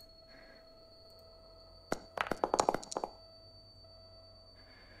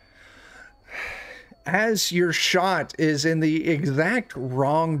 As your shot is in the exact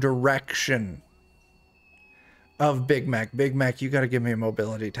wrong direction of Big Mac. Big Mac, you got to give me a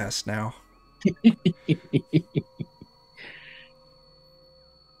mobility test now.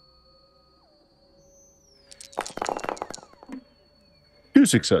 2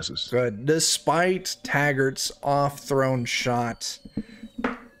 successes. Good. Despite Taggart's off-thrown shot,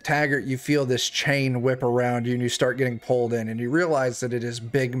 Taggart, you feel this chain whip around you and you start getting pulled in and you realize that it is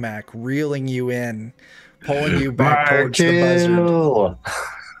Big Mac reeling you in, pulling you back towards the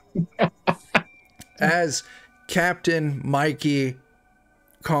buzzard. As Captain Mikey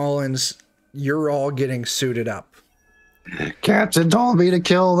Collins, you're all getting suited up. Captain told me to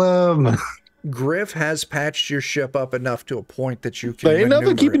kill them. Griff has patched your ship up enough to a point that you can But ain't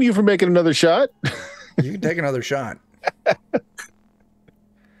nothing keeping you from making another shot. You can take another shot.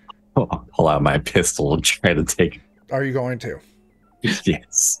 I'll pull out my pistol and try to take it. Are you going to?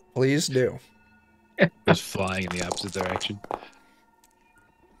 Yes. Please do. Just flying in the opposite direction.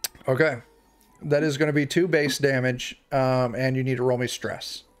 Okay. That is going to be 2 base damage, and you need to roll me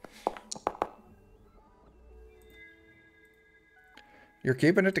stress. You're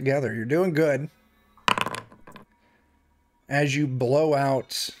keeping it together. You're doing good. As you blow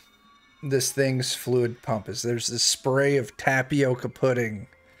out this thing's fluid pump, as there's this spray of tapioca pudding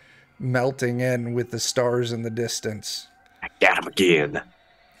melting in with the stars in the distance. I got him again.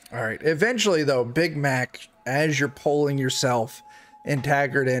 All right. Eventually, though, Big Mac, as you're pulling yourself and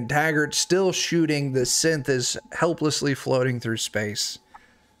Taggart still shooting, the synth is helplessly floating through space.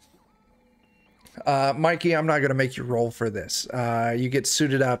 Mikey, I'm not going to make you roll for this. You get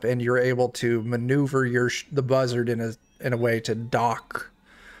suited up and you're able to maneuver the buzzard in a way to dock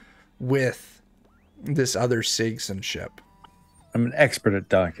with this other Sigson ship. I'm an expert at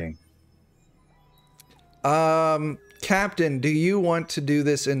docking. Captain, do you want to do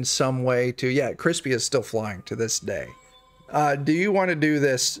this in some way to... Yeah, Crispy is still flying to this day. Do you want to do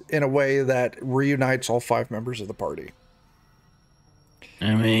this in a way that reunites all 5 members of the party?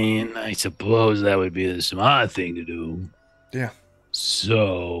 I mean, I suppose that would be the smart thing to do. Yeah.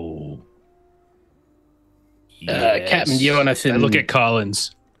 So... Yes. Captain, do you want us to... I look at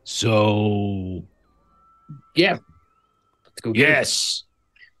Collins. So... Yeah. Let's go. Yes.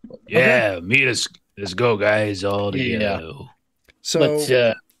 Yeah, meet us. Let's go, guys, all together. Yeah. So...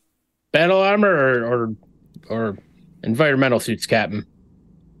 Let's, battle armor or environmental suits, Captain?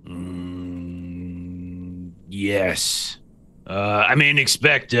 Yes. I mean,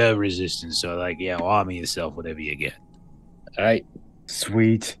 expect resistance. So, like, yeah, armor yourself, whatever you get. All right.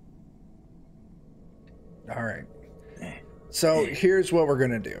 Sweet. All right. So here's what we're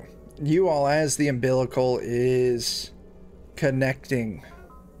going to do. You all, as the umbilical is connecting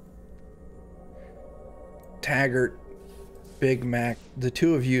Taggart, Big Mac, the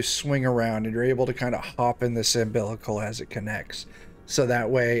 2 of you swing around and you're able to kind of hop in this umbilical as it connects. So that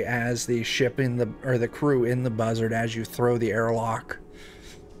way, as the ship the crew in the buzzard, as you throw the airlock,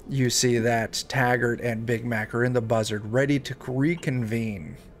 you see that Taggart and Big Mac are in the buzzard, ready to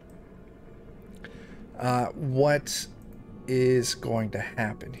reconvene. What is going to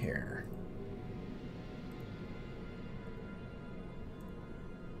happen here?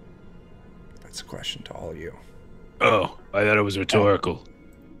 That's a question to all of you. Oh, I thought it was rhetorical.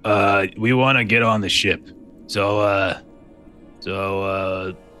 We want to get on the ship. So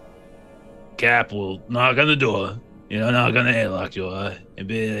Cap will knock on the door, knock on the airlock door,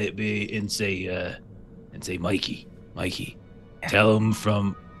 and say, Mikey, tell him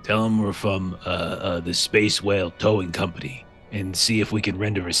we're from the Space Whale Towing Company, and see if we can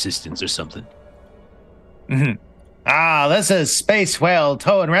render assistance or something. Mm-hmm. This is Space Whale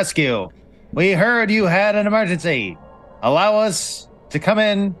Tow and Rescue. We heard you had an emergency. Allow us to come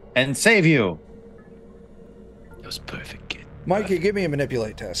in and save you. That was perfect, kid. Mikey, give me a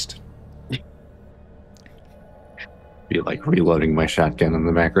manipulate test. be like reloading my shotgun in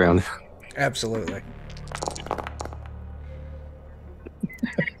the background. Absolutely.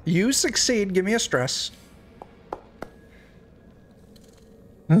 You succeed. Give me a stress.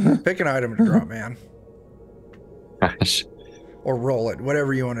 Pick an item to draw, man. Gosh. Or roll it.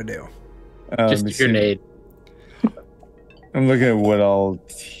 Whatever you want to do. Just a grenade. I'm looking at what all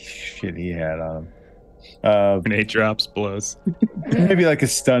shit he had on him. Grenade drops, blows. Maybe like a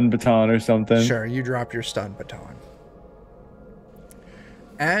stun baton or something. Sure, you drop your stun baton.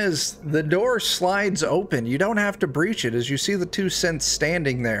 As the door slides open, you don't have to breach it, as you see the two synths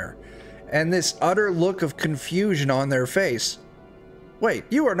standing there, and this utter look of confusion on their face. Wait,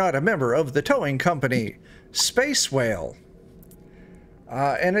 you are not a member of the towing company, Space Whale.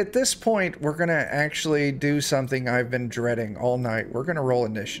 And at this point, we're going to actually do something I've been dreading all night. We're going to roll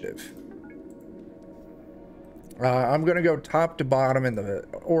initiative. I'm going to go top to bottom in the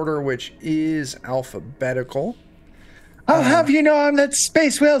order, which is alphabetical. I'll have you know I'm that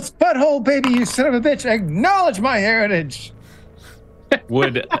Space Whale's butthole, baby, you son of a bitch. Acknowledge my heritage.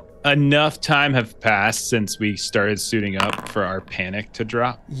 Would enough time have passed since we started suiting up for our panic to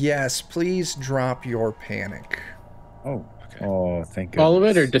drop? Yes, please drop your panic. Oh, okay. Oh, thank you. All of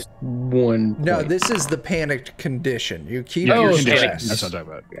it or just one? No, point? this is the panicked condition. You keep Yeah, your condition. stress. That's what I'm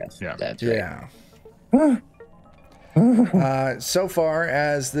talking about. Yes, Yeah. that's right. Yeah. So far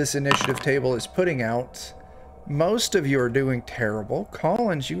as this initiative table is putting out, most of you are doing terrible.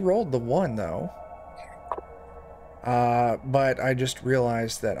 Collins, you rolled the 1, though. But I just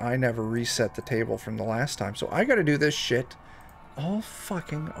realized that I never reset the table from the last time, so I gotta do this shit all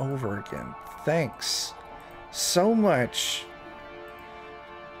fucking over again. Thanks so much,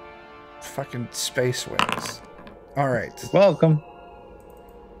 fucking Space Whales. Alright. Welcome.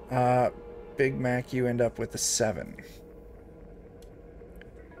 Big Mac, you end up with a 7.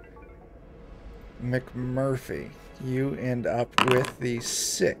 McMurphy, you end up with the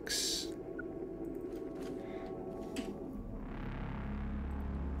 6.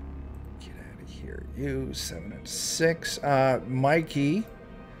 Get out of here. You, 7 and 6. Mikey,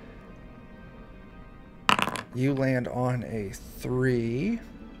 you land on a 3.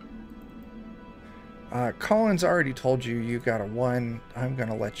 Collins already told you you got a 1. I'm going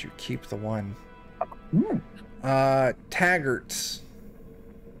to let you keep the 1. Taggart,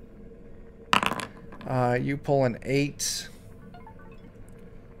 you pull an 8.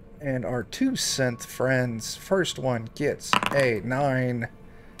 And our 2 synth friends, first one gets a 9.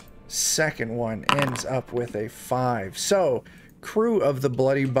 Second one ends up with a 5. So, crew of the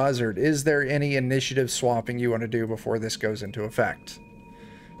Bloody Buzzard, is there any initiative swapping you want to do before this goes into effect?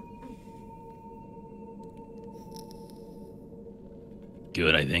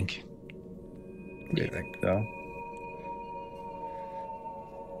 Good, I think. What do you think? So.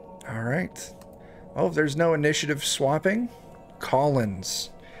 All right. Oh, if there's no initiative swapping,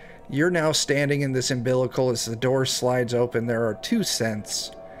 Collins, you're now standing in this umbilical as the door slides open. There are 2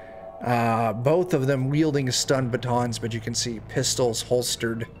 synths, both of them wielding stun batons, but you can see pistols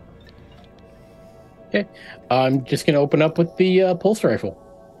holstered. Okay, I'm just gonna open up with the pulse rifle.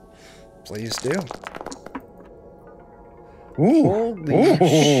 Please do. Ooh. Holy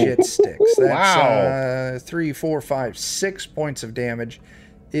shit sticks. That's Wow. 3, 4, 5, 6 points of damage.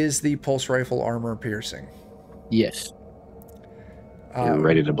 Is the pulse rifle armor piercing? Yes. You're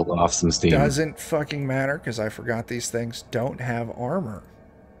ready to blow off some steam. Doesn't fucking matter, because I forgot these things don't have armor.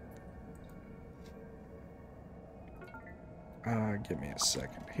 Give me a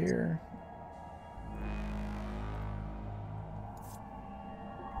second here.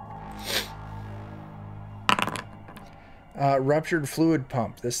 Ruptured fluid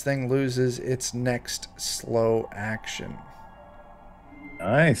pump. This thing loses its next slow action.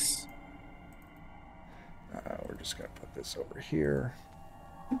 Nice. We're just going to put this over here.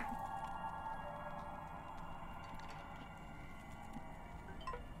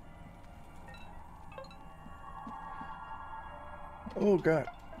 Oh, God.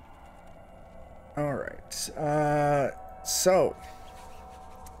 All right. So,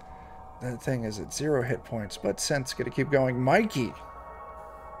 that thing is at 0 hit points, but Scent's going to keep going. Mikey.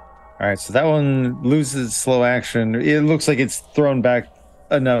 All right, so that one loses slow action. It looks like it's thrown back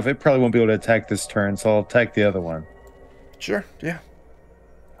enough. It probably won't be able to attack this turn, so I'll attack the other one. Sure, yeah.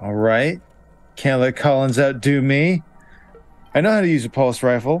 All right. Can't let Collins outdo me. I know how to use a pulse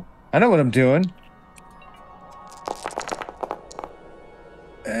rifle. I know what I'm doing.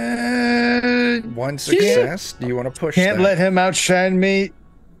 One success. Do you want to push Can't that? let him outshine me.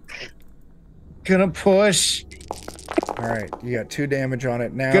 Gonna push. All right, you got 2 damage on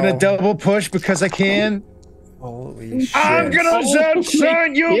it now. Gonna double push because I can. Holy shit. I'm gonna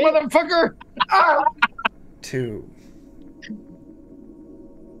outshine you, motherfucker. 2.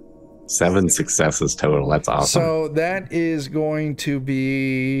 7 successes total. That's awesome. So that is going to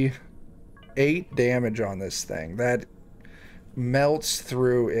be 8 damage on this thing. That melts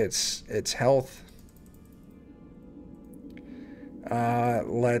through its health.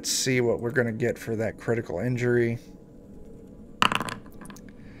 Let's see what we're going to get for that critical injury.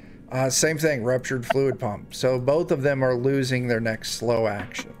 Same thing, ruptured fluid pump. So both of them are losing their next slow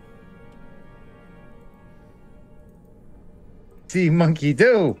action. See, monkey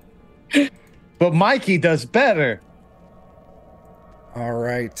do. But Mikey does better. All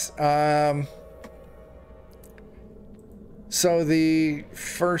right. So the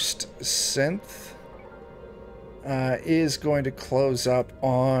first synth is going to close up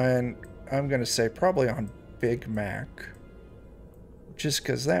on, I'm going to say probably on Big Mac. Just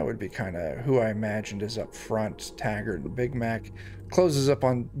because that would be kind of who I imagined is up front. Taggart and Big Mac closes up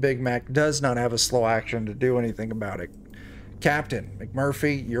on Big Mac, does not have a slow action to do anything about it. Captain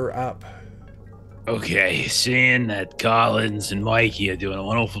McMurphy, you're up. Okay, seeing that Collins and Mikey are doing a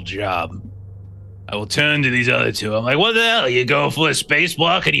wonderful job, I will turn to these other two. I'm like, what the hell? You go for a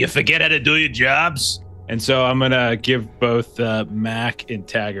spacewalk and you forget how to do your jobs? And so I'm gonna give both Mac and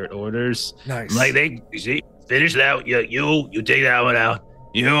Taggart orders. Nice. I'm like, you see, finish that. You take that one out.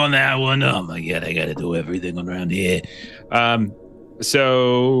 You on that one. Oh my god, I gotta do everything around here.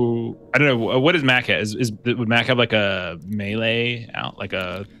 So I don't know what does Mac have? Would Mac have like a melee out, like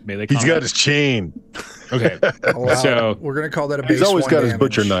a melee? He's combat? got his chain. Okay, so we're gonna call that a base. He's always 1 got his damage.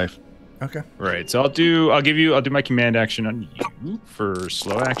 butcher knife. Okay. Right. So I'll do my command action on you for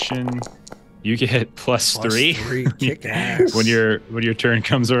slow action. You get plus three. Kick ass. when your turn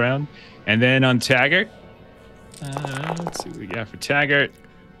comes around, and then on Taggart. Let's see what we got for Taggart.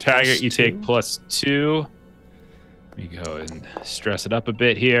 Taggart, you take +2. Let me go and stress it up a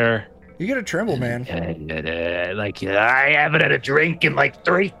bit here. You get a tremble, man. I haven't had a drink in like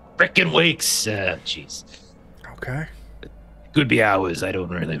 3 freaking weeks. Jeez. Okay. Could be hours. I don't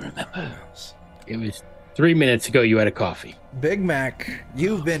really remember. It was 3 minutes ago you had a coffee. Big Mac,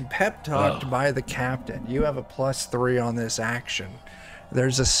 you've been pep talked by the captain. You have a +3 on this action.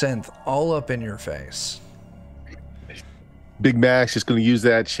 There's a synth all up in your face. Big Mac's just going to use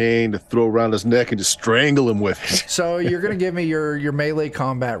that chain to throw around his neck and just strangle him with it. So you're going to give me your melee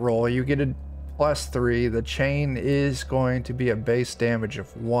combat roll. You get a +3. The chain is going to be a base damage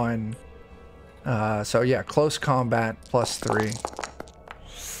of 1. So yeah, close combat +3.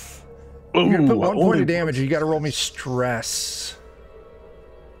 You're going to put 1 point of damage. You got to roll me stress.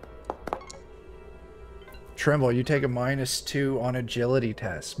 Tremble, you take a -2 on agility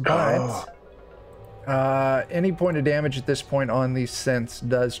test, but any point of damage at this point on these synths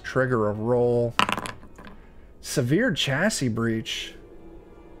does trigger a roll. Severe chassis breach.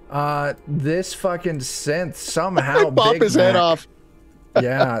 This fucking synth somehow Pop his head off.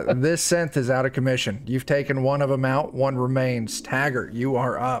 Yeah, this synth is out of commission. You've taken one of them out, one remains. Taggart, you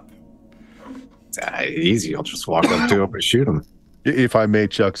are up. Easy. I'll just walk up to him and shoot him. If I may,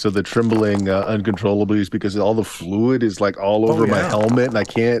 Chuck, so the trembling uncontrollably is because all the fluid is like all over my helmet and I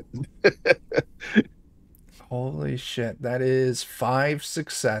can't. Holy shit. That is 5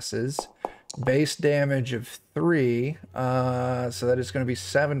 successes. Base damage of 3. So that is going to be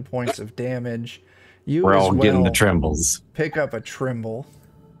 7 points of damage. We're all getting the trembles. Pick up a tremble.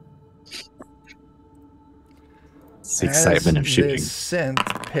 It's the excitement of shooting. This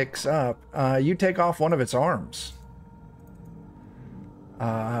synth picks up. You take off one of its arms.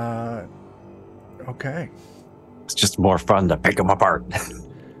 Okay. It's just more fun to pick them apart.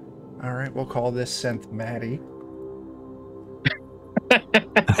 All right, we'll call this synth Maddie.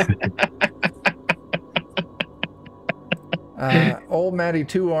 Old Maddie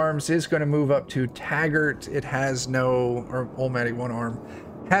 2 arms is going to move up to Taggart. It has no, or Old Maddie 1 arm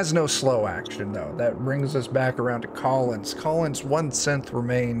has no slow action though. That brings us back around to Collins. Collins, 1 synth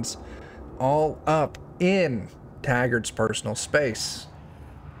remains, all up in Taggart's personal space.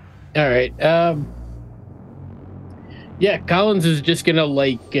 All right. Yeah, Collins is just gonna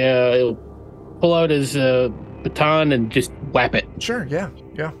pull out his baton and just whap it. Sure. Yeah.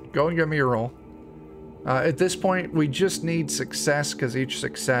 Go and give me your roll. At this point, we just need success because each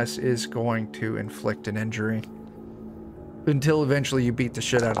success is going to inflict an injury. Until eventually you beat the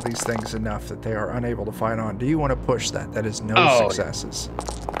shit out of these things enough that they are unable to fight on. Do you want to push that? That is no successes.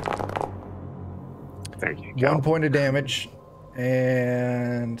 There you go. 1 point of damage.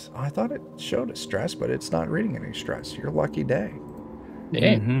 And I thought it showed a stress, but it's not reading any stress. Your lucky day.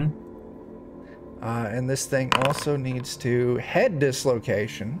 Yeah. Mm-hmm. And this thing also needs to head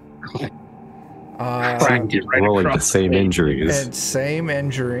dislocation. Rolling the same injuries. And same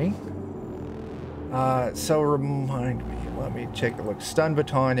injury. So remind me, let me take a look. Stun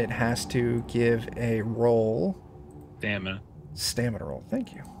baton, it has to give a roll. Stamina roll,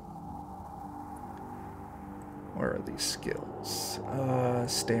 thank you. Where are these skills?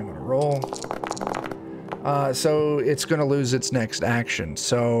 Stamina roll. So it's going to lose its next action.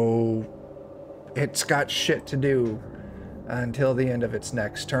 So it's got shit to do until the end of its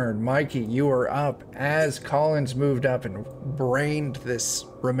next turn. Mikey, you are up as Collins moved up and brained this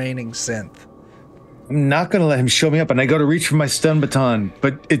remaining synth. I'm not going to let him show me up, and I go to reach for my stun baton,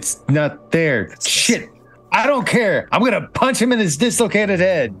 but it's not there. Shit. I don't care. I'm going to punch him in his dislocated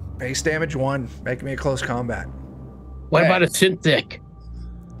head. Base damage 1. Make me a close combat. What about a synthetic?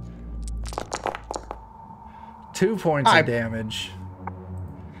 2 points of damage.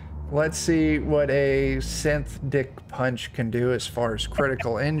 Let's see what a synth dick punch can do as far as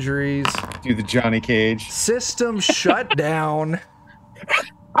critical injuries. Do the Johnny Cage. System shut down.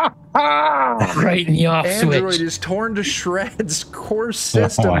 Right in the off switch. Android is torn to shreds. Core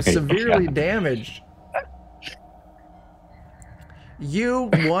system severely damaged. You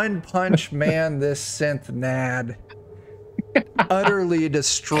one punch man this synth nad, utterly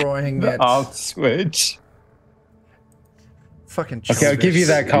destroying it. Off switch. Fucking okay, I'll give you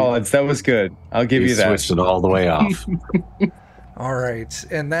that, Collins. That was good. I'll give you that. Switched it all the way off. All right,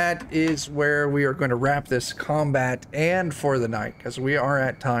 and that is where we are going to wrap this combat and for the night, because we are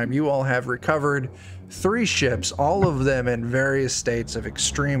at time. You all have recovered 3 ships, all of them in various states of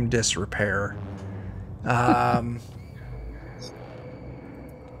extreme disrepair. But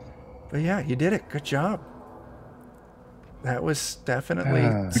yeah, you did it. Good job. That was definitely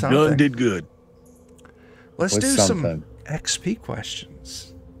something. The gun did good. Let's do some XP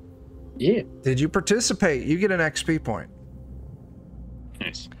questions. Yeah. Did you participate? You get an XP point.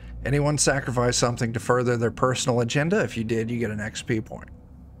 Nice. Anyone sacrifice something to further their personal agenda? If you did, you get an XP point.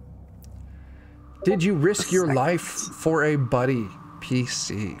 Did you risk your life for a buddy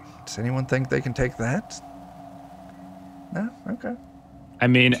PC? Does anyone think they can take that? No? Okay. I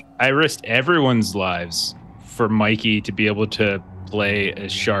mean, I risked everyone's lives for Mikey to be able to play a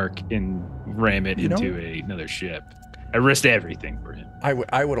shark and ram it into another ship. I risked everything for him.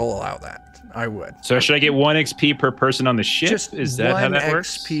 I would allow that. I would. So should I get 1 XP per person on the ship? Just Is that how that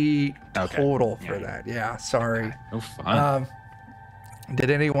works? 1 XP total for that. Yeah, sorry. No fun.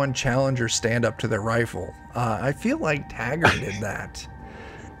 Did anyone challenge or stand up to their rifle? I feel like Taggart did that.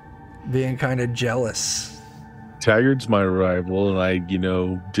 Being kind of jealous. Taggart's my rival, and I,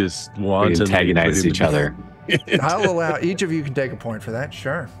 just want to antagonize each other. I'll allow each of you can take a point for that.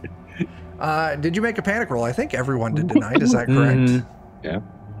 Sure. Did you make a panic roll? I think everyone did tonight. Is that correct? Yeah.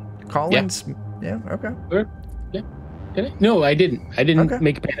 Collins? Yeah. Okay. Sure. Yeah. Did I? No, I didn't. I didn't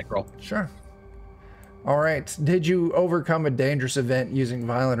make a panic roll. Sure. All right. Did you overcome a dangerous event using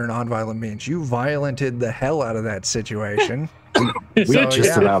violent or non-violent means? You violented the hell out of that situation. We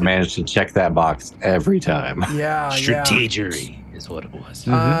just about managed to check that box every time. Yeah. Strategery is what it was.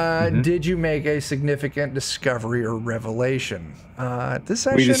 Did you make a significant discovery or revelation? This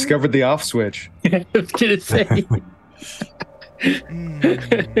session, we discovered the off switch. I was gonna say.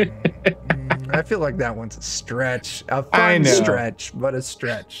 I feel like that one's a stretch. A fun stretch, but a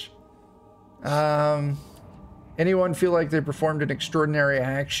stretch. Anyone feel like they performed an extraordinary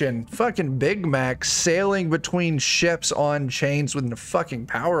action? Fucking Big Mac sailing between ships on chains with a fucking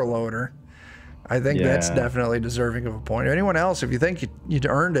power loader. I think that's definitely deserving of a point. Anyone else, if you think you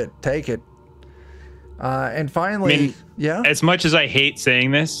earned it, take it. And finally, as much as I hate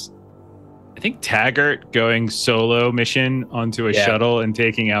saying this, I think Taggart going solo mission onto a shuttle and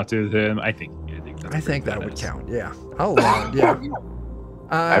taking out to them, I think that would count. Yeah. I'll allow it. Yeah.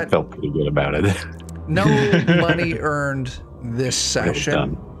 I felt pretty good about it. No money earned this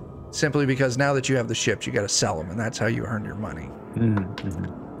session, simply because now that you have the ships, you got to sell them, and that's how you earn your money.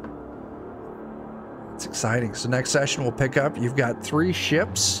 It's exciting. So next session we'll pick up. You've got 3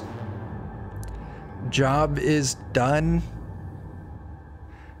 ships. Job is done.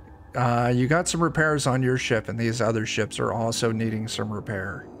 You got some repairs on your ship, and these other ships are also needing some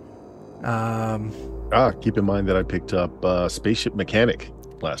repair. Keep in mind that I picked up Spaceship Mechanic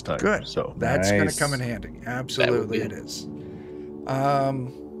last time. Good. So that's going to come in handy. Absolutely it is. I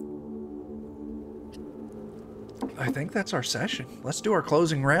think that's our session. Let's do our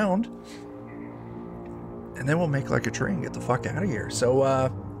closing round. And then we'll make like a tree and get the fuck out of here. So,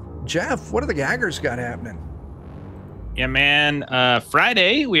 Jeff, what do the gaggers got happening? Yeah, man.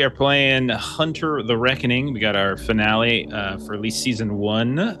 Friday, we are playing Hunter the Reckoning. We got our finale for at least season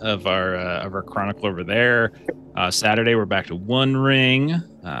 1 of our Chronicle over there. Saturday, we're back to One Ring.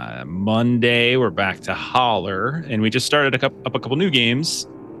 Monday, we're back to Holler. And we just started up a couple new games.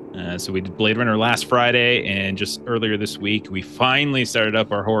 So we did Blade Runner last Friday, and just earlier this week, we finally started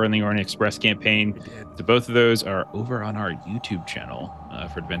up our Horror in the Orient Express campaign. So both of those are over on our YouTube channel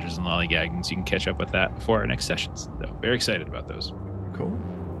for Adventures in Lollygagging, so you can catch up with that before our next sessions. So very excited about those. Cool.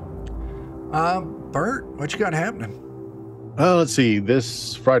 Bert, what you got happening? Let's see.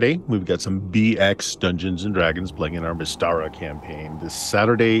 This Friday, we've got some BX Dungeons and Dragons playing in our Mystara campaign. This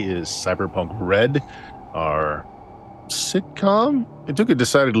Saturday is Cyberpunk Red, our sitcom. It took a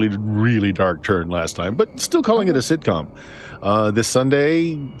decidedly really dark turn last time, but still calling it a sitcom. This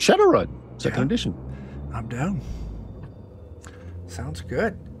Sunday, Shadowrun, second edition. I'm down. Sounds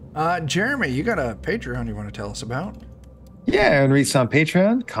good. Jeremy, you got a Patreon you want to tell us about? Yeah, and read some on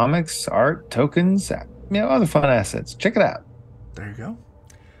Patreon, comics, art, tokens, other fun assets. Check it out. There you go.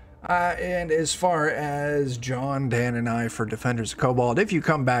 And as far as John, Dan, and I for Defenders of Cobalt, if you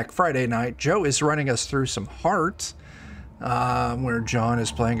come back Friday night, Joe is running us through some Heart, where John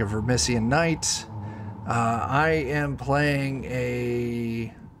is playing a Vermissian Knight. I am playing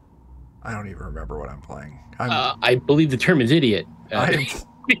a... I don't even remember what I'm playing. I believe the term is idiot.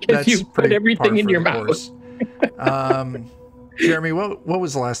 Because you put everything in your mouth. Jeremy, what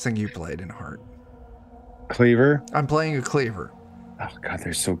was the last thing you played in Heart? Cleaver. I'm playing a Cleaver. Oh, God,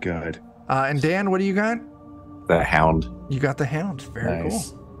 they're so good. And Dan, what do you got? The Hound. You got the Hound. Very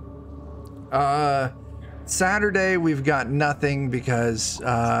nice. Cool. Saturday, we've got nothing because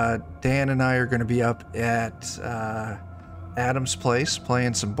Dan and I are going to be up at Adam's place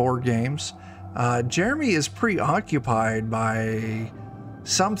playing some board games. Jeremy is preoccupied by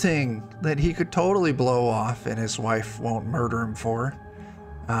something that he could totally blow off and his wife won't murder him for.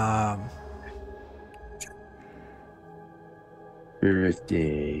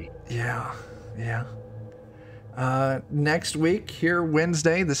 Birthday. Yeah. Next week, here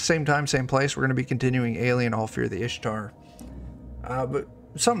Wednesday, the same time, same place, we're going to be continuing Alien All Fear the Ishtar. But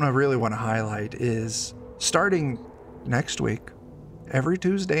something I really want to highlight is starting next week, every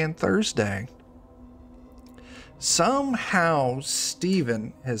Tuesday and Thursday, somehow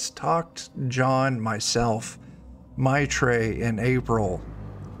Steven has talked John, myself, Maitre, and April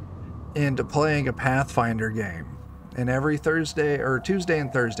into playing a Pathfinder game. And every Thursday or Tuesday and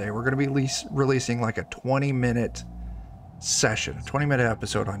Thursday, we're going to be releasing like a 20-minute session, a 20-minute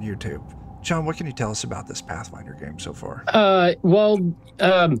episode on YouTube. John, what can you tell us about this Pathfinder game so far?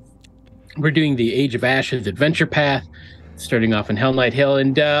 We're doing the Age of Ashes adventure path, starting off in Hell Knight Hill.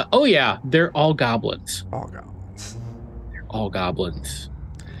 And, they're all goblins. All goblins.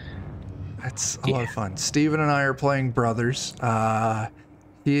 That's a lot of fun. Steven and I are playing brothers.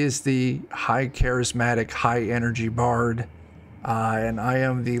 He is the high charismatic, high energy bard, and I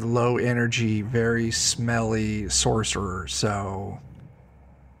am the low energy, very smelly sorcerer. So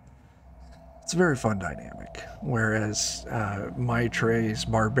it's a very fun dynamic. Whereas Maitre's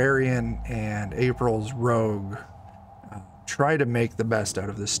barbarian and April's rogue try to make the best out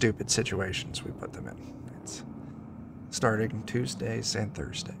of the stupid situations we put them in. It's starting Tuesdays and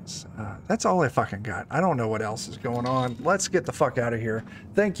Thursdays. That's all I fucking got. I don't know what else is going on. Let's get the fuck out of here.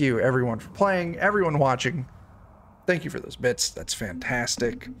 Thank you, everyone, for playing. Everyone watching, thank you for those bits. That's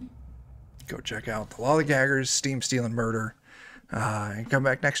fantastic. Go check out the Lollygaggers, Steam, Steal, and Murder. And come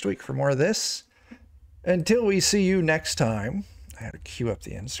back next week for more of this. Until we see you next time. I had to cue up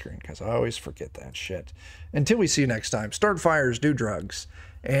the end screen because I always forget that shit. Until we see you next time, start fires, do drugs,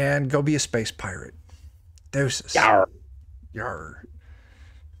 and go be a space pirate. Deuces. Yarr. Yarr.